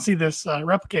position. We don't see this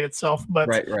replicate itself. But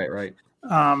right.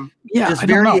 It's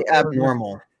very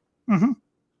abnormal. Mm-hmm.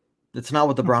 It's not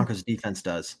what the Broncos defense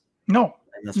does. No,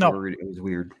 and that's it was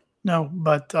weird. No,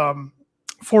 but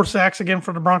 4 sacks again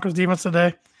for the Broncos defense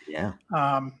today. Yeah.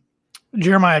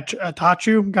 Jeremiah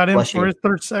Tachu got in for his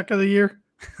 3rd sack of the year.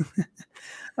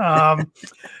 And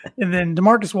then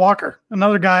DeMarcus Walker,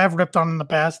 another guy I've ripped on in the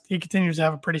past. He continues to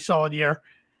have a pretty solid year.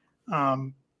 I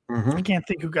can't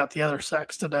think who got the other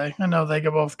sacks today. I know they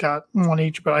both got one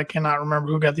each, but I cannot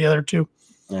remember who got the other 2.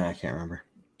 Yeah, I can't remember.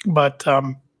 But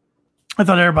I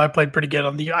thought everybody played pretty good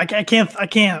on the. I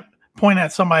can't point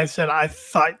at somebody that said I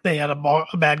thought they had a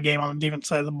bad game on the defense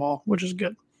side of the ball, which is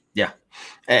good. Yeah,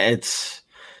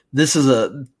 this is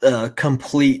a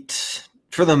complete,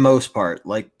 for the most part,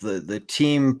 like the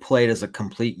team played as a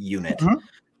complete unit,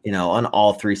 on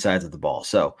all 3 sides of the ball.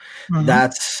 So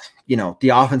that's the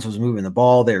offense was moving the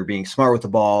ball, they were being smart with the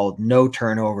ball, no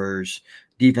turnovers.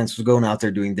 Defense was going out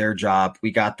there doing their job.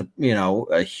 We got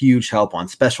a huge help on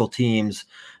special teams.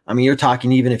 I mean, you're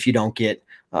talking, even if you don't get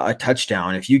a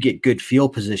touchdown, if you get good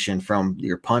field position from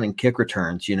your punt and kick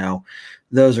returns,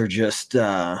 those are just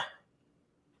that's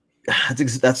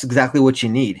exactly what you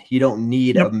need. You don't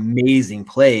need amazing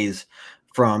plays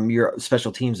from your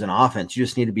special teams and offense. You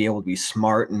just need to be able to be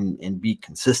smart and be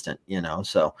consistent,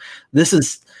 So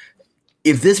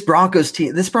this Broncos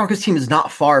team is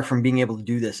not far from being able to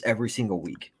do this every single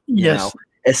week. Yes.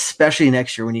 Especially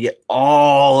next year when you get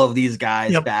all of these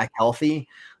guys back healthy.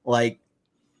 Like,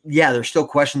 yeah, there's still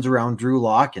questions around Drew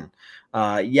Lock, and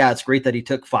it's great that he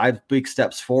took 5 big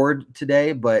steps forward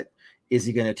today, but is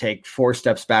he going to take 4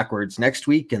 steps backwards next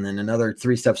week and then another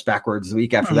 3 steps backwards the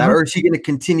week after that? Or is he going to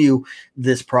continue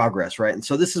this progress, right? And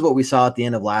so this is what we saw at the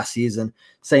end of last season.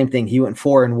 Same thing. He went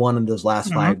 4-1 in those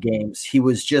last 5 games. He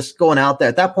was just going out there.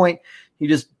 At that point, he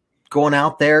just going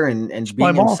out there and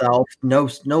being himself. No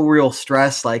real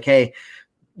stress. Like, hey,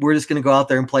 we're just going to go out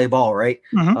there and play ball, right?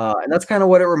 And that's kind of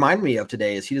what it reminded me of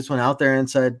today. Is he just went out there and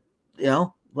said,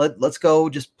 let's go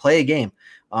just play a game,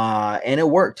 and it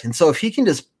worked. And so if he can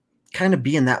just kind of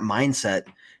be in that mindset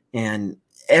and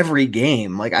every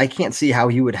game. Like, I can't see how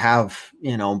he would have,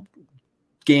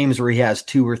 games where he has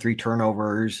 2 or 3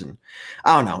 turnovers, and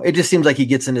I don't know. It just seems like he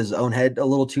gets in his own head a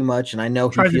little too much. And I know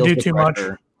he Tries feels to do the too pressure.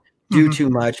 much. Do too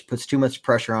much, puts too much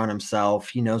pressure on himself.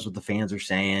 He knows what the fans are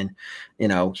saying.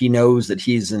 He knows that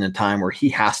he's in a time where he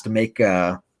has to make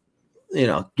give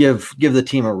the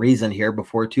team a reason here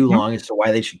before too long as to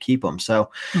why they should keep him.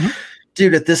 So,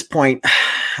 dude, at this point,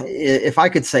 if I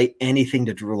could say anything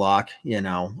to Drew Lock,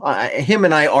 him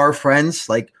and I are friends,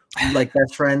 like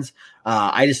best friends.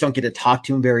 I just don't get to talk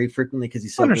to him very frequently because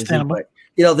he's so busy. But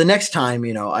the next time,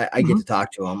 I get to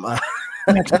talk to him.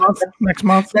 Next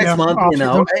month,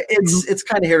 it's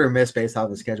kind of hit or miss based off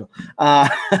the schedule.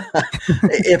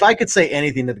 If I could say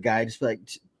anything to the guy, just be like,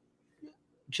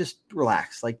 just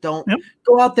relax. Like, don't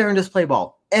go out there and just play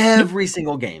ball every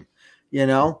single game.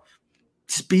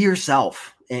 Just be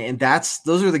yourself. And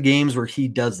those are the games where he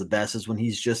does the best, is when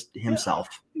he's just himself.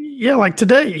 Yeah, like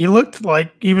today, he looked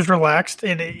like he was relaxed,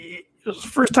 and it was the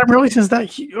first time really since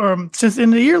since the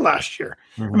end of the year last year.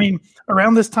 I mean,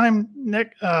 around this time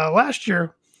last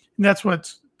year, and that's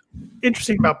what's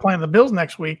interesting about playing the Bills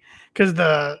next week, because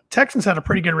the Texans had a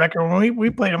pretty good record. When we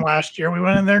played them last year, we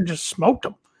went in there and just smoked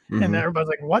them. And everybody's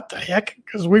like, what the heck?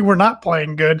 Because we were not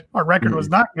playing good. Our record was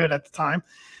not good at the time,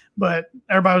 but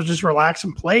everybody was just relaxed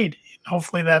and played.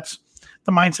 Hopefully that's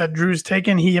the mindset Drew's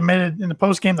taken. He admitted in the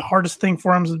postgame the hardest thing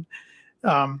for him is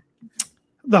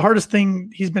the hardest thing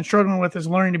he's been struggling with is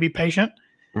learning to be patient.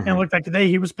 And it looked like today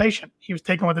he was patient. He was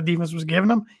taking what the defense was giving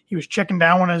him. He was checking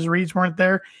down when his reads weren't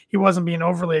there. He wasn't being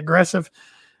overly aggressive.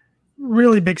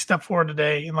 Really big step forward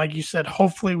today. And like you said,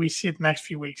 hopefully we see it the next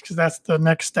few weeks, because that's the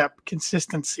next step,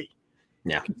 consistency.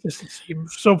 Yeah. Consistency.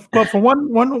 So, but for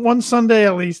one Sunday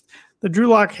at least, the Drew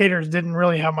Lock haters didn't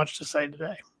really have much to say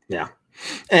today. Yeah.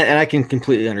 And I can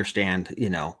completely understand,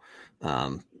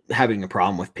 having a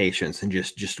problem with patience and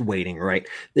just waiting, right?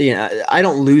 I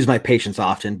don't lose my patience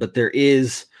often, but there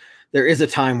is a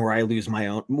time where I lose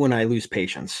when I lose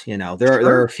patience. There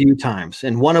are a few times,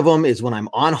 and one of them is when I'm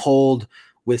on hold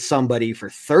with somebody for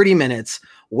 30 minutes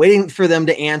waiting for them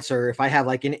to answer. If I have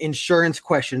like an insurance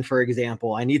question, for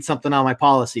example, I need something on my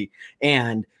policy,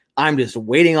 and I'm just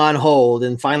waiting on hold,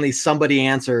 and finally somebody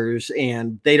answers,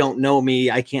 and they don't know me.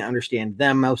 I can't understand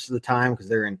them most of the time because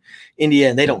they're in India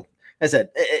and they don't. I said,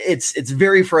 it's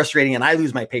very frustrating, and I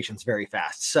lose my patience very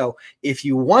fast. So if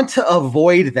you want to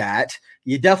avoid that,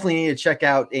 you definitely need to check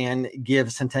out and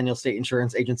give Centennial State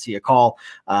Insurance Agency a call.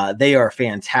 They are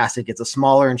fantastic. It's a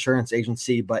smaller insurance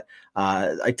agency, but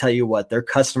I tell you what, their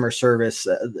customer service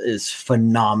is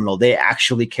phenomenal. They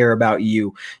actually care about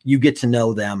you. You get to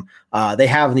know them. They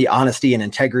have the honesty and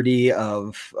integrity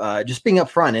of just being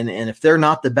upfront. And if they're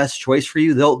not the best choice for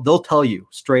you, they'll tell you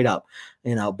straight up.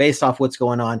 Based off what's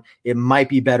going on, it might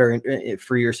be better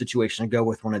for your situation to go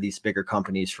with one of these bigger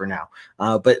companies for now.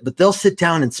 But they'll sit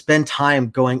down and spend time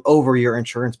going over your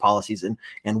insurance policies and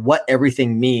what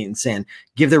everything means, and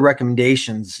give their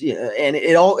recommendations. And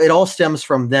it all stems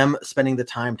from them spending the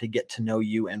time to get to know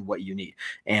you and what you need.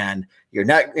 And you're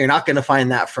not going to find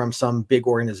that from some big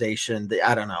organization.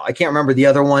 I don't know. I can't remember the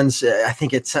other ones. I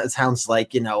think it sounds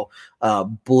like,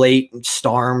 Blake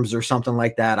Starms or something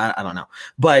like that. I don't know.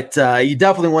 But you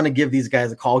definitely want to give these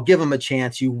guys a call. Give them a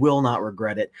chance. You will not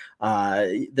regret it.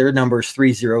 Their number is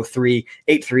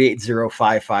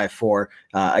 303-838-0554.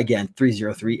 Again,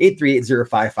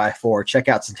 303-838-0554. Check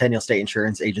out Centennial State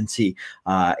Insurance Agency,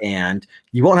 and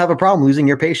you won't have a problem losing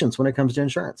your patience when it comes to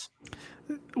insurance.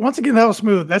 Once again, that was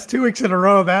smooth. That's 2 weeks in a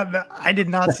row. That I did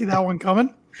not see that one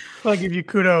coming. I'll give you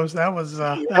kudos. That was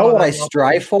what I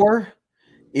strive for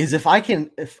is if I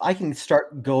can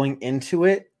start going into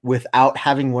it without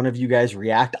having one of you guys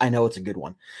react, I know it's a good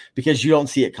one, because you don't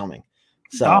see it coming.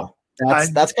 So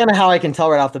that's kind of how I can tell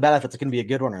right off the bat if it's going to be a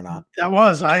good one or not. That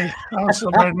was I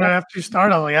also right after you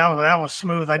started, like that was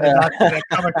smooth. I did not see that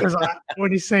coming, because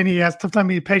when he's saying he has tough time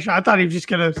being patient, I thought he was just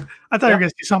gonna. I thought you were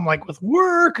gonna see something like with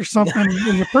work or something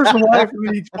in your personal life.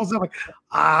 And he pulls up like,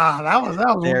 that was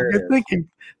good thinking.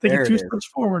 Thinking 2 steps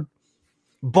forward.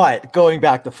 But going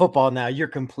back to football now, you're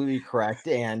completely correct,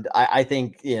 and I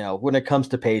think when it comes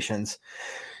to patience,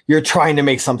 you're trying to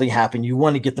make something happen. You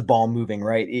want to get the ball moving,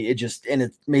 right?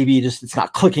 It's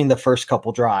not clicking the first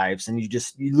couple drives, and you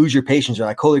lose your patience. You're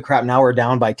like, holy crap, now we're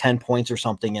down by 10 points or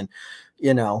something. And,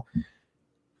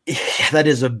 that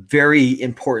is a very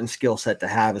important skill set to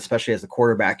have, especially as a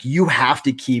quarterback. You have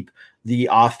to keep the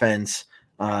offense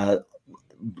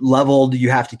leveled. You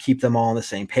have to keep them all on the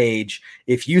same page.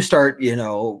 If you start,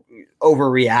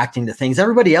 overreacting to things,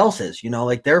 everybody else is,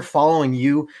 like they're following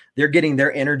you, they're getting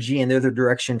their energy and their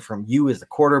direction from you as the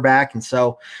quarterback. And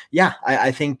so, yeah,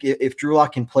 I think if Drew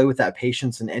Lock can play with that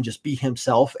patience and just be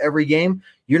himself every game,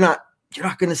 you're not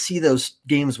going to see those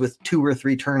games with 2 or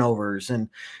 3 turnovers. And,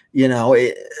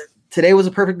 today was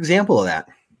a perfect example of that.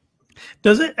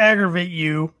 Does it aggravate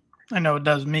you? I know it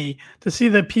does me to see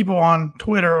the people on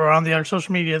Twitter or on the other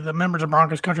social media, the members of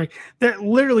Broncos country, that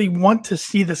literally want to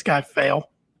see this guy fail.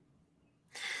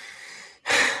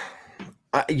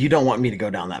 You don't want me to go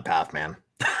down that path, man.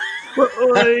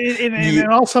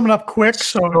 And I'll sum it up quick,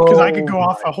 because I could go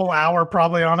off a whole hour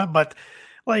probably on it. But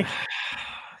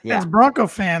as Bronco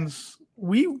fans,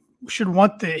 we should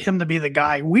want him to be the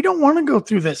guy. We don't want to go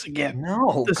through this again.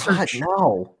 No, God,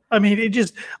 no. I mean,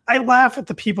 I laugh at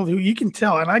the people who you can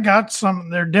tell, and I got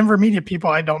they're Denver media people.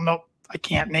 I don't know. I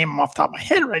can't name them off the top of my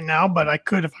head right now, but I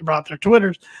could if I brought their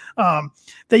Twitters. That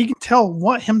you can tell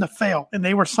want him to fail, and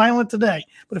they were silent today.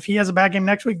 But if he has a bad game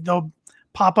next week, they'll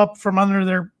pop up from under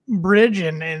their bridge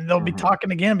and they'll be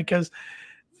talking again, because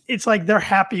it's like they're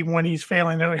happy when he's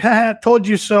failing. They're like, told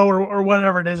you so, or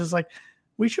whatever it is. It's like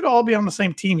we should all be on the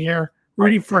same team here,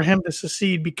 rooting for him to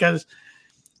succeed, because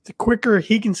the quicker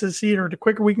he can succeed, or the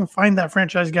quicker we can find that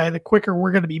franchise guy, the quicker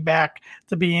we're going to be back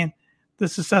to being the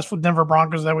successful Denver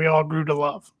Broncos that we all grew to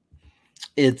love.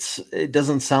 It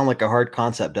doesn't sound like a hard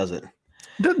concept, does it?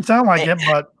 It doesn't sound like it,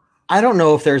 but I don't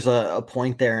know if there's a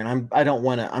point there, and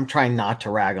I'm trying not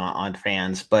to rag on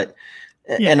fans, but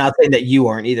and not saying that you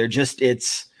aren't either. Just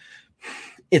it's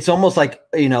almost like,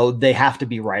 they have to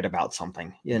be right about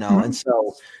something, and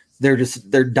so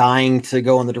they're dying to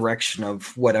go in the direction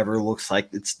of whatever looks like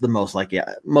it's the most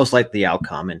likely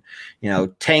outcome.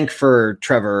 And, tank for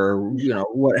Trevor,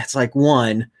 what it's like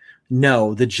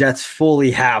no, the Jets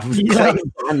fully have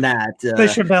claimed on that. They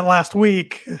should have last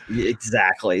week.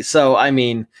 Exactly. So, I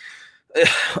mean,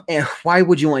 why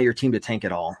would you want your team to tank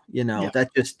at all?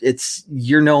 That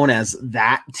you're known as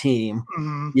that team.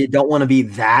 Mm-hmm. You don't want to be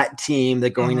that team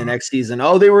that going to next season,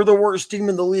 they were the worst team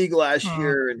in the league last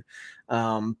year. And,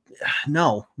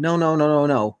 no.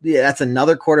 Yeah, that's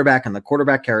another quarterback on the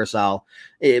quarterback carousel.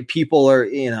 People are,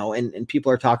 and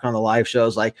people are talking on the live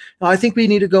shows like, no, I think we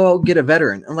need to go out get a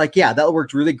veteran. I'm like, yeah, that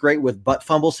worked really great with Butt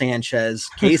Fumble Sanchez,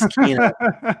 Case Keenum,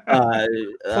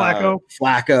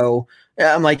 Flacco.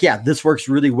 I'm like, yeah, this works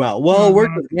really well. Well, it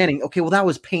worked with Manning. Okay, well, that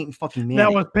was Peyton fucking Manning.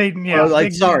 That was Peyton, yeah.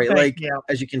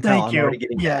 As you can tell, I'm already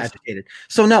getting agitated.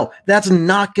 So, no, that's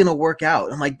not going to work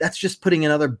out. I'm like, that's just putting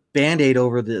another Band-Aid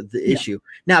over the issue.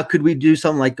 Now, could we do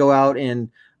something like go out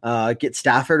and get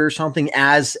Stafford or something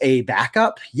as a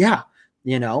backup? Yeah,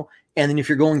 And then if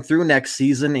you're going through next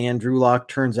season and Drew Lock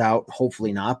turns out,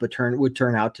 hopefully not, but would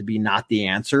turn out to be not the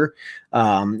answer.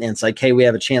 And it's like, hey, we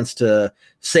have a chance to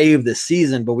save this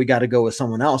season, but we got to go with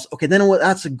someone else. Okay, then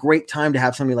that's a great time to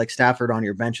have somebody like Stafford on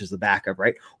your bench as the backup,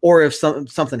 right? Or if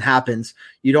something happens,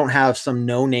 you don't have some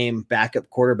no-name backup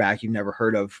quarterback you've never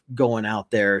heard of going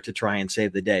out there to try and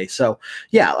save the day. So,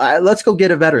 yeah, let's go get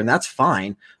a veteran. That's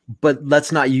fine, but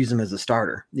let's not use him as a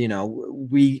starter.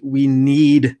 We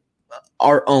need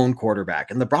our own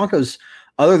quarterback. And the Broncos,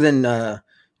 other than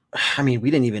we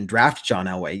didn't even draft John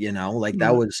Elway,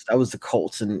 that was the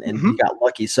Colts and we got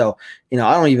lucky. So, I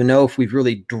don't even know if we've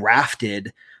really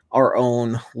drafted our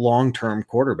own long-term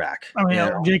quarterback.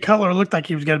 Jay Cutler looked like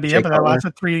he was going to be up, but that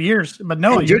lasted 3 years. But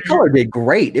no, Jay Cutler did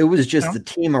great. It was just the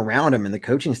team around him and the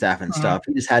coaching staff and stuff.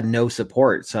 He just had no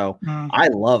support. So I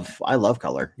love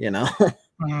Cutler,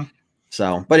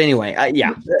 So, but anyway,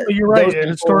 you're right.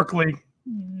 Historically,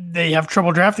 they have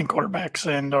trouble drafting quarterbacks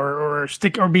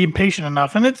or being patient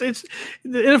enough. And it's the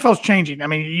NFL's changing.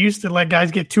 You used to let guys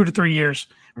get 2 to 3 years.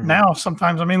 Mm-hmm. Now,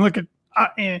 sometimes, look at,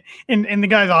 and the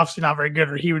guy's obviously not very good,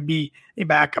 or he would be a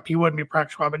backup. He wouldn't be a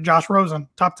practice squad, but Josh Rosen,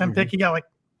 top 10 pick, he got like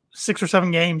 6 or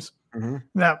 7 games. Mm-hmm.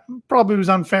 That probably was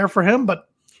unfair for him, but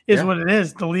is what it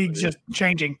is. The league's just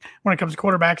changing when it comes to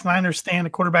quarterbacks. And I understand the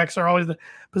quarterbacks are always the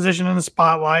position in the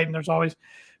spotlight, and there's always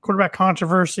quarterback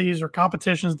controversies or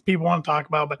competitions that people want to talk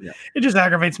about, but it just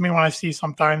aggravates me when I see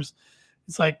sometimes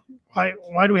it's like,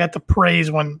 why do we have to praise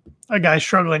when a guy's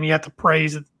struggling? You have to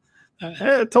praise it.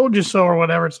 I told you so or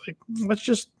whatever. It's like, let's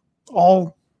just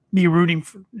all be rooting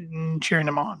for and cheering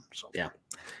them on. So, yeah.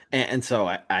 And so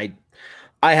I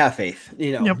have faith,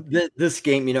 this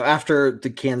game, after the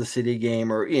Kansas City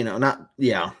game or,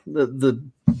 the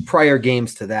prior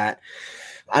games to that,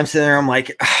 I'm sitting there, I'm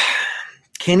like,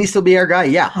 Can he still be our guy?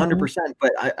 Yeah, 100%.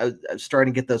 But I'm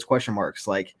starting to get those question marks.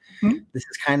 Like, this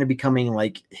is kind of becoming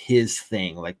like his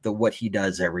thing, like what he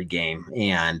does every game.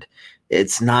 And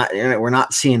it's not, we're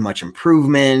not seeing much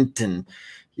improvement. And,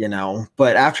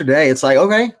 but after today, it's like,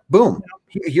 okay, boom,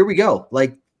 here we go.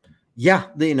 Like, yeah,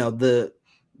 the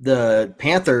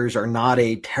Panthers are not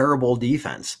a terrible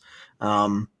defense.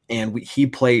 And he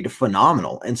played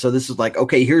phenomenal. And so this is like,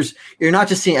 okay, you're not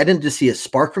just seeing, I didn't just see a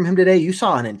spark from him today. You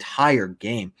saw an entire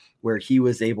game where he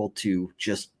was able to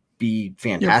just be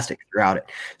fantastic throughout it.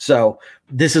 So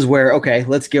this is where, okay,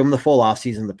 let's give him the full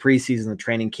offseason, the preseason, the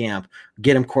training camp,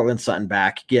 get him Cortland Sutton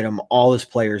back, get him all his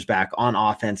players back on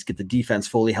offense, get the defense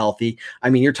fully healthy.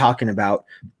 I mean, you're talking about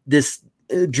this.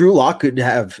 Drew Lock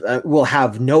will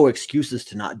have no excuses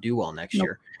to not do well next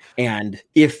year. And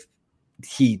if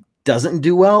he doesn't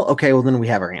do well, okay, well then we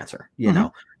have our answer,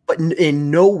 know. But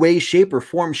in no way, shape, or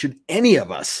form should any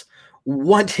of us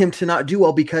want him to not do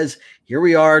well, because here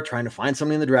we are trying to find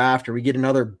somebody in the draft, or we get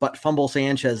another butt fumble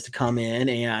Sanchez to come in,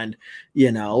 and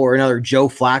or another Joe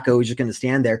Flacco who's just going to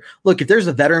stand there. Look, if there's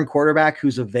a veteran quarterback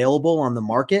who's available on the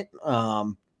market,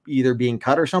 either being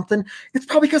cut or something, it's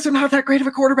probably because they're not that great of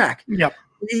a quarterback. Yep.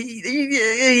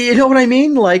 You know what I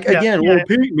mean? Like, again,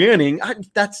 Peyton Manning,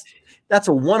 that's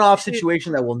a one-off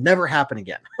situation that will never happen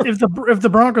again. if the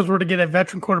Broncos were to get a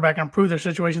veteran quarterback and improve their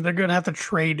situation, they're going to have to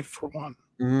trade for one.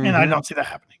 And I don't see that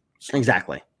happening. So.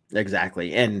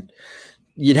 Exactly. And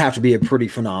you'd have to be a pretty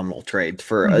phenomenal trade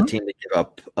for a team to give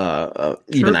up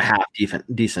even a half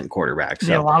decent quarterback.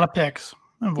 So a lot of picks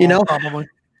involved, probably.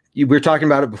 We were talking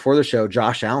about it before the show.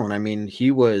 Josh Allen, I mean, he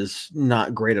was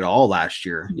not great at all last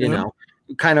year,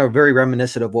 kind of very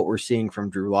reminiscent of what we're seeing from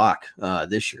Drew Lock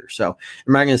this year. So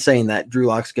am I going to say that Drew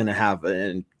Lock's going to have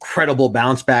an incredible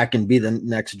bounce back and be the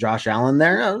next Josh Allen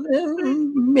there?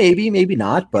 Maybe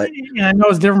not. But I know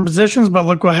it's different positions, but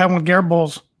look what happened with Garrett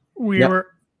Bowles. We were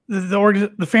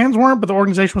the fans weren't, but the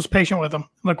organization was patient with him.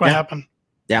 Look what happened.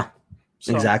 Yeah,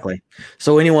 exactly.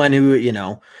 So anyone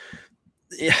who,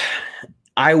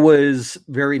 I was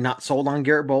very not sold on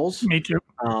Garrett Bowles. Me too.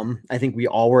 I think we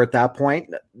all were at that point.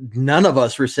 None of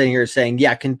us were sitting here saying,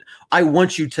 I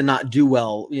want you to not do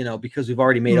well, because we've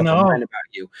already made up our mind about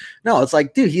you. No, it's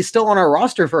like, dude, he's still on our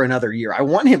roster for another year. I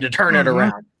want him to turn it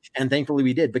around. And thankfully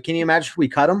we did. But can you imagine if we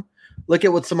cut him? Look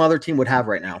at what some other team would have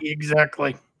right now.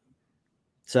 Exactly.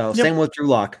 So same with Drew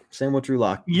Lock.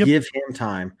 Yep. Give him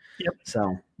time. Yep.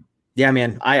 So, yeah,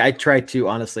 man, I try to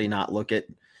honestly not look at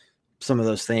some of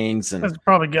those things, and that's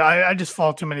probably good. I just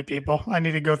follow too many people. I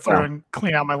need to go through and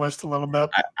clean out my list a little bit.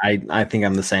 I think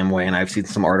I'm the same way, and I've seen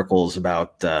some articles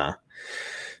about I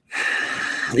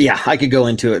could go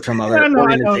into it from other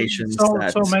organizations.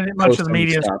 Much of the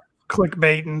media is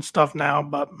clickbait and stuff now,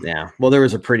 but well, there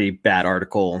was a pretty bad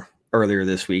article earlier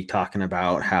this week talking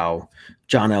about how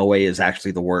John Elway is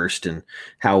actually the worst, and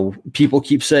how people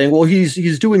keep saying, well,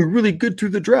 he's doing really good through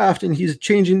the draft and he's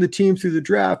changing the team through the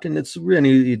draft. And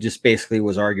he just basically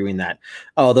was arguing that,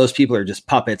 those people are just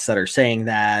puppets that are saying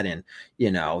that. And,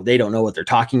 they don't know what they're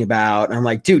talking about. And I'm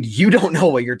like, dude, you don't know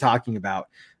what you're talking about.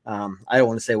 I don't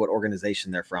want to say what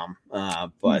organization they're from,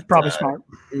 but probably smart.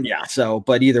 Yeah. So,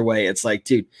 but either way, it's like,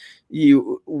 dude,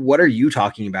 what are you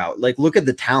talking about? Like, look at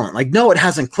the talent. Like, no, it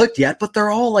hasn't clicked yet, but they're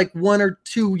all like 1 or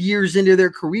 2 years into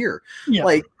their career. Yeah.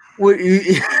 Like,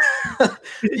 you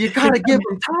gotta give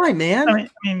them time, man. I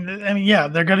mean,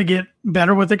 they're gonna get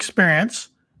better with experience.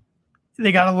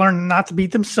 They got to learn not to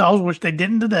beat themselves, which they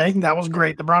didn't today. That was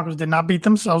great. The Broncos did not beat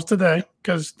themselves today,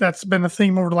 because that's been the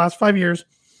theme over the last 5 years.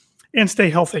 And stay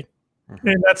healthy.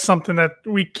 And that's something that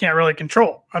we can't really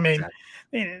control. I mean,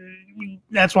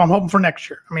 that's what I'm hoping for next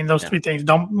year. I mean, those three things: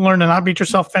 don't learn to not beat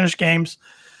yourself, finish games,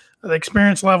 the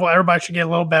experience level, everybody should get a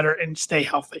little better, and stay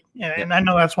healthy. And I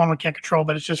know that's one we can't control,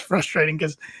 but it's just frustrating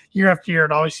because year after year,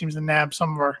 it always seems to nab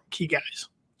some of our key guys.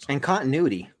 And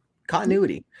continuity.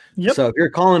 Yep. So if you're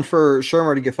calling for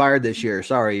Shurmur to get fired this year,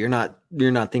 sorry, you're not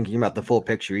thinking about the full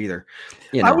picture either.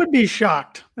 I would be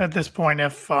shocked at this point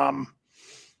if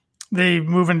they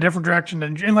move in a different direction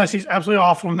unless he's absolutely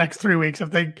awful in the next 3 weeks.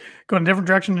 If they go in a different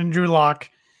direction than Drew Lock,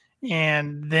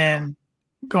 and then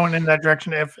going in that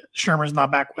direction if Shurmur's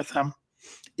not back with them,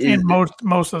 and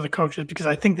most of the coaches, because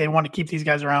I think they want to keep these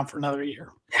guys around for another year.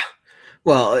 Yeah.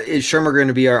 Well, is Shurmur going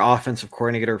to be our offensive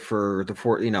coordinator for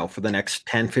the next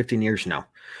 10, 15 years now?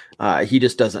 He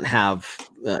just doesn't have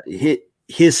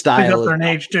his style. He's up there in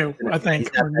age too. I think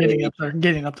we're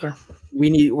getting up there.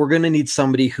 We're going to need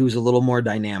somebody who's a little more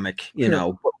dynamic,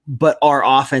 but our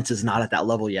offense is not at that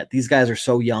level yet. These guys are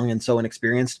so young and so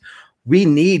inexperienced. We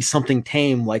need something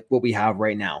tame like what we have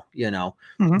right now,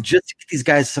 just to get these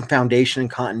guys some foundation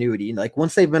and continuity. Like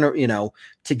once they've been,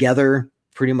 together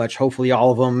pretty much, hopefully all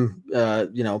of them,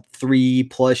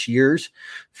 3+ years,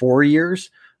 4 years.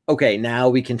 Okay, now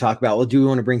we can talk about, well, do we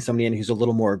want to bring somebody in who's a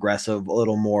little more aggressive, a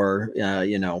little more,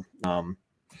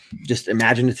 just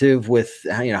imaginative with,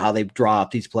 how they draw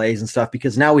up these plays and stuff,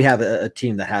 because now we have a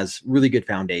team that has really good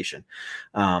foundation.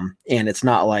 And it's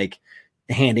not like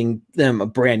handing them a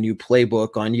brand new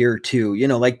playbook on year 2,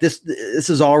 like this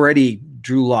is already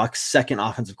Drew Lock's second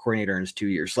offensive coordinator in his 2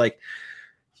 years. Like,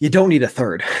 you don't need a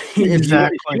third.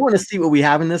 Exactly. If you want to see what we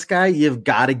have in this guy, you've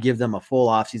got to give them a full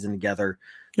offseason together.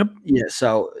 Yep. Yeah.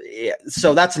 So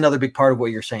that's another big part of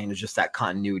what you're saying, is just that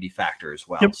continuity factor as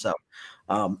well. Yep. So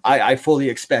I fully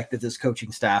expect that this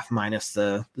coaching staff, minus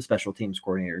the special teams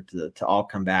coordinator, to all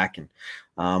come back. And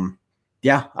I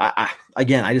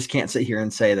just can't sit here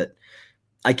and say that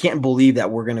I can't believe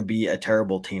that we're going to be a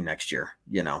terrible team next year.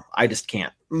 I just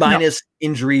can't. Minus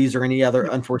injuries or any other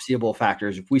unforeseeable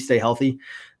factors. If we stay healthy,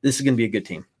 this is going to be a good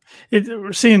team.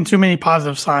 We're seeing too many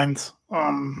positive signs.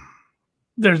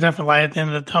 There's definitely light at the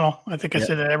end of the tunnel. I think I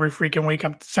say that every freaking week.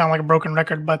 I sound like a broken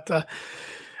record, but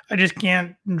I just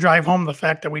can't drive home the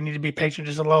fact that we need to be patient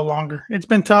just a little longer. It's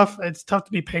been tough. It's tough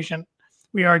to be patient.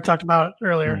 We already talked about it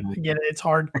earlier. I get it. It's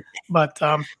hard. But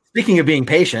speaking of being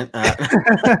patient,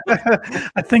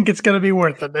 I think it's going to be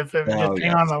worth it if just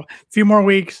hang on a few more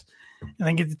weeks and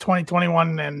then get to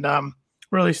 2021 and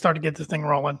really start to get this thing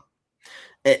rolling.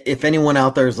 If anyone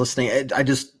out there is listening,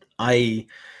 I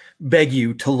beg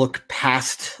you to look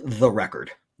past the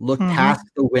record. Look past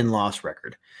the win-loss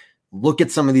record. Look at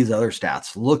some of these other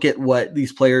stats. Look at what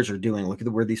these players are doing. Look at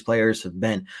where these players have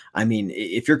been. I mean,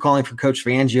 if you're calling for Coach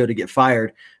Fangio to get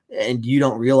fired and you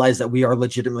don't realize that we are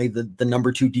legitimately the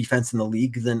number 2 defense in the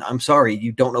league, then I'm sorry,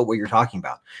 you don't know what you're talking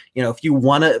about. If you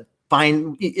want to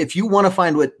find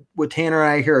what Tanner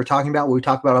and I here are talking about, what we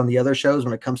talk about on the other shows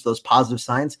when it comes to those positive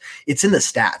signs, it's in the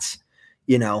stats.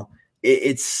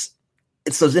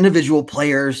 It's those individual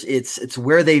players. It's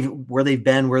where they've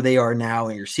been, where they are now,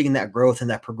 and you're seeing that growth and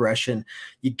that progression.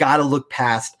 You got to look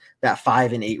past that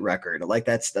 5-8 record. Like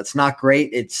that's not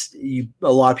great.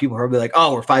 A lot of people are probably like,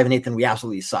 oh, we're 5-8, then we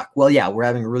absolutely suck. Well, yeah, we're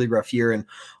having a really rough year, and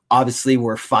obviously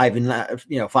we're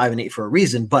 5-8 for a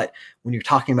reason. But when you're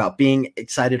talking about being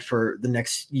excited for the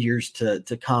next years to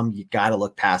come, you got to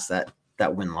look past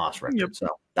that win-loss record. Yep. So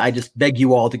I just beg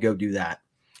you all to go do that.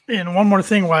 And one more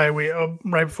thing,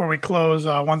 right before we close,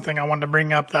 one thing I wanted to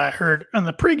bring up that I heard in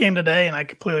the pregame today, and I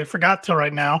completely forgot till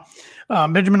right now.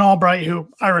 Benjamin Albright, who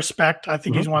I respect, I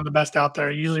think he's one of the best out there.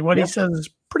 Usually, what he says is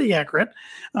pretty accurate.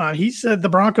 He said the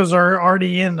Broncos are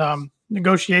already in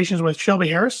negotiations with Shelby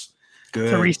Harris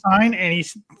to re-sign, and he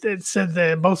said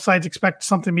that both sides expect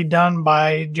something to be done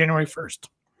by January 1st.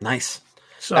 Nice.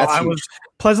 So I was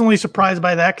pleasantly surprised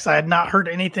by that because I had not heard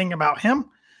anything about him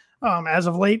as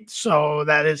of late. So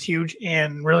that is huge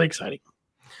and really exciting.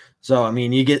 So, I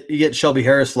mean, you get Shelby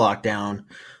Harris locked down,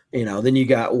 then you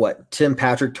got Tim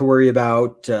Patrick to worry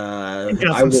about.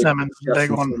 Justin Simmons,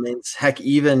 big one. Simmons. Heck,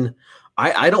 even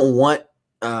I don't want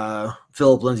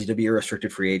Philip Lindsay to be a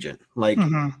restricted free agent. Like,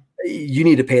 you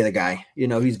need to pay the guy.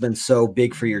 He's been so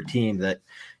big for your team that,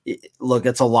 look,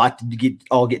 it's a lot to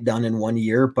get done in 1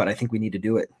 year, but I think we need to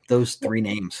do it. Those 3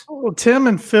 names. Well, Tim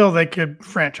and Phil, they could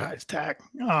franchise tag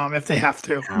if they have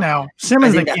to. Yeah. Now,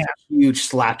 Simmons, they can't. A huge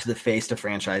slap to the face to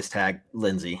franchise tag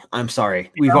Lindsay. I'm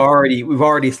sorry. We've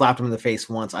already slapped him in the face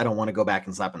once. I don't want to go back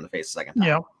and slap him in the face a second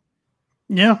time.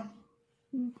 Yeah.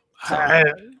 So.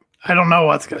 I don't know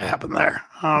what's going to happen there.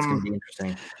 It's going to be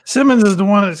interesting. Simmons is the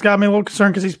one that's got me a little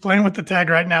concerned because he's playing with the tag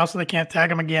right now, so they can't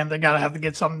tag him again. They got to have to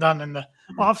get something done in the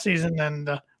offseason,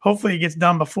 and hopefully it gets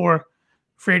done before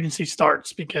free agency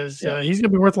starts because he's going to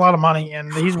be worth a lot of money,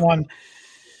 and he's one.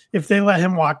 If they let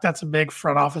him walk, that's a big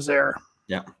front office error.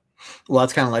 Yeah. Well,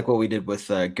 that's kind of like what we did with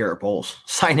Garrett Bowles.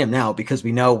 Sign him now because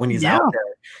we know when he's out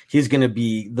there, he's going to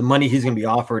be – the money he's going to be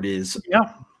offered is –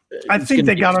 I think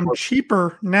they got him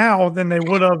cheaper now than they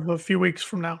would have a few weeks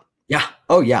from now. Yeah.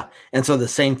 Oh, yeah. And so the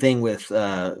same thing with,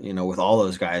 with all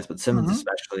those guys, but Simmons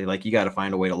especially, like you got to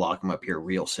find a way to lock him up here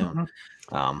real soon.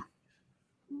 I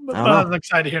was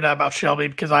excited to hear that about Shelby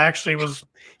because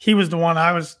he was the one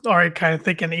I was already kind of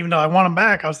thinking, even though I want him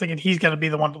back, I was thinking he's going to be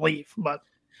the one to leave. But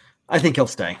I think he'll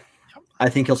stay. I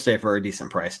think he'll stay for a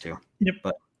decent price too. Yep.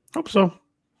 But hope so.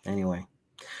 Anyway.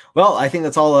 Well, I think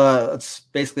that's all. That's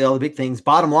basically all the big things.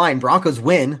 Bottom line, Broncos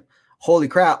win. Holy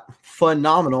crap.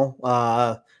 Phenomenal.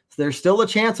 There's still a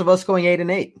chance of us going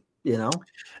 8-8,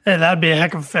 Hey, that'd be a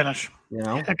heck of a finish.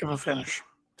 Heck of a finish.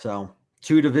 So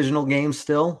 2 divisional games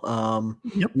still.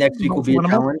 Next week will be a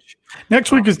challenge.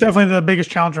 Next week is definitely the biggest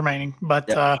challenge remaining, but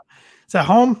it's at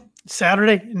home.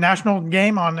 Saturday national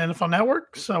game on NFL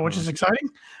Network, so which is exciting.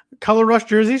 Color Rush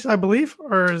jerseys, I believe,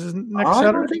 or is it next Saturday?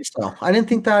 I don't think so. I didn't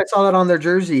think that I saw that on their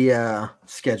jersey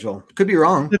schedule. Could be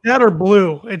wrong. Is that or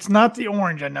blue? It's not the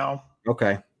orange, I know.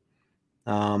 Okay.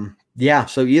 Yeah.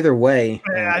 So either way,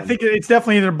 I think it's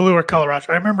definitely either blue or Color Rush.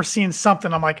 I remember seeing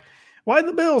something. I'm like, why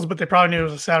the Bills? But they probably knew it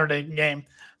was a Saturday game,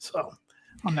 so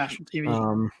on national TV.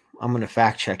 I'm going to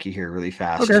fact check you here really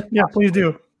fast. Okay. Yeah, please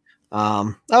do.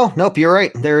 Oh, nope. You're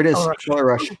right. There it is. Color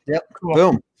Rush. Yep. Cool.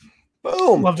 Boom.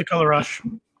 Boom. Love the Color Rush.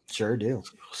 Sure do.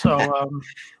 So,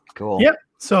 cool. Yep.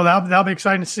 So that'll be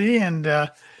exciting to see. And,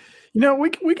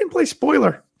 we can play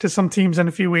spoiler to some teams in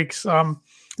a few weeks. I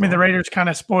mean, the Raiders kind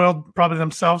of spoiled probably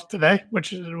themselves today,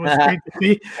 which was great to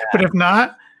see. But if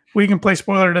not, we can play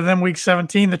spoiler to them week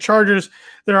 17. The Chargers,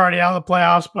 they're already out of the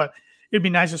playoffs, but it'd be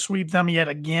nice to sweep them yet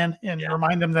again and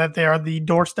remind them that they are the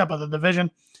doorstep of the division.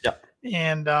 Yep.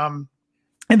 And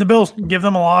the Bills, give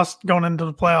them a loss going into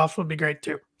the playoffs would be great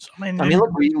too. So I mean,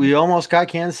 look, we almost got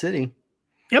Kansas City.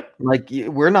 Yep. Like,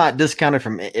 we're not discounted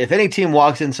from – if any team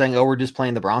walks in saying, oh, we're just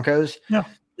playing the Broncos,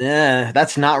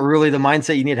 that's not really the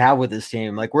mindset you need to have with this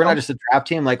team. Like, we're not just a trap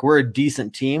team. Like, we're a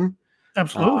decent team.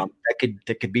 Absolutely.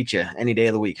 That could beat you any day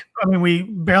of the week. I mean, we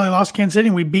barely lost Kansas City.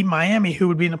 We beat Miami, who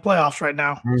would be in the playoffs right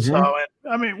now. Mm-hmm. So,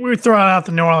 I mean, we're throwing out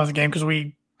the New Orleans game because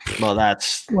we're not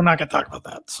going to talk about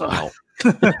that. So, no.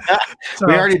 So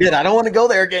we already did. I don't want to go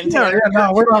there again. No,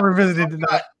 we're not revisiting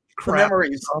that. The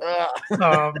memories.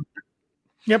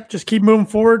 Yep, just keep moving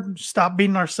forward. Stop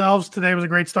beating ourselves. Today was a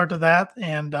great start to that,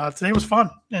 and today was fun.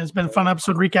 And it's been a fun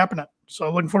episode recapping it.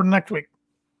 So looking forward to next week.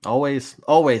 Always.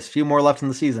 A few more left in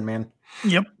the season, man.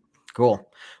 Yep. Cool.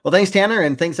 Well, thanks, Tanner,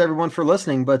 and thanks everyone for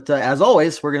listening. But as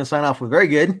always, we're going to sign off with very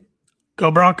good. Go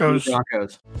Broncos. Go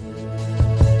Broncos.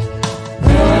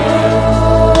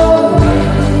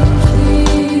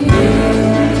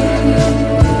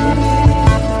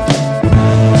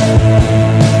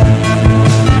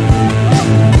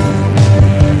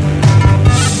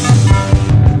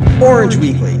 Orange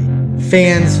Weekly,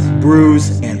 fans,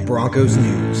 brews, and Broncos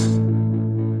news.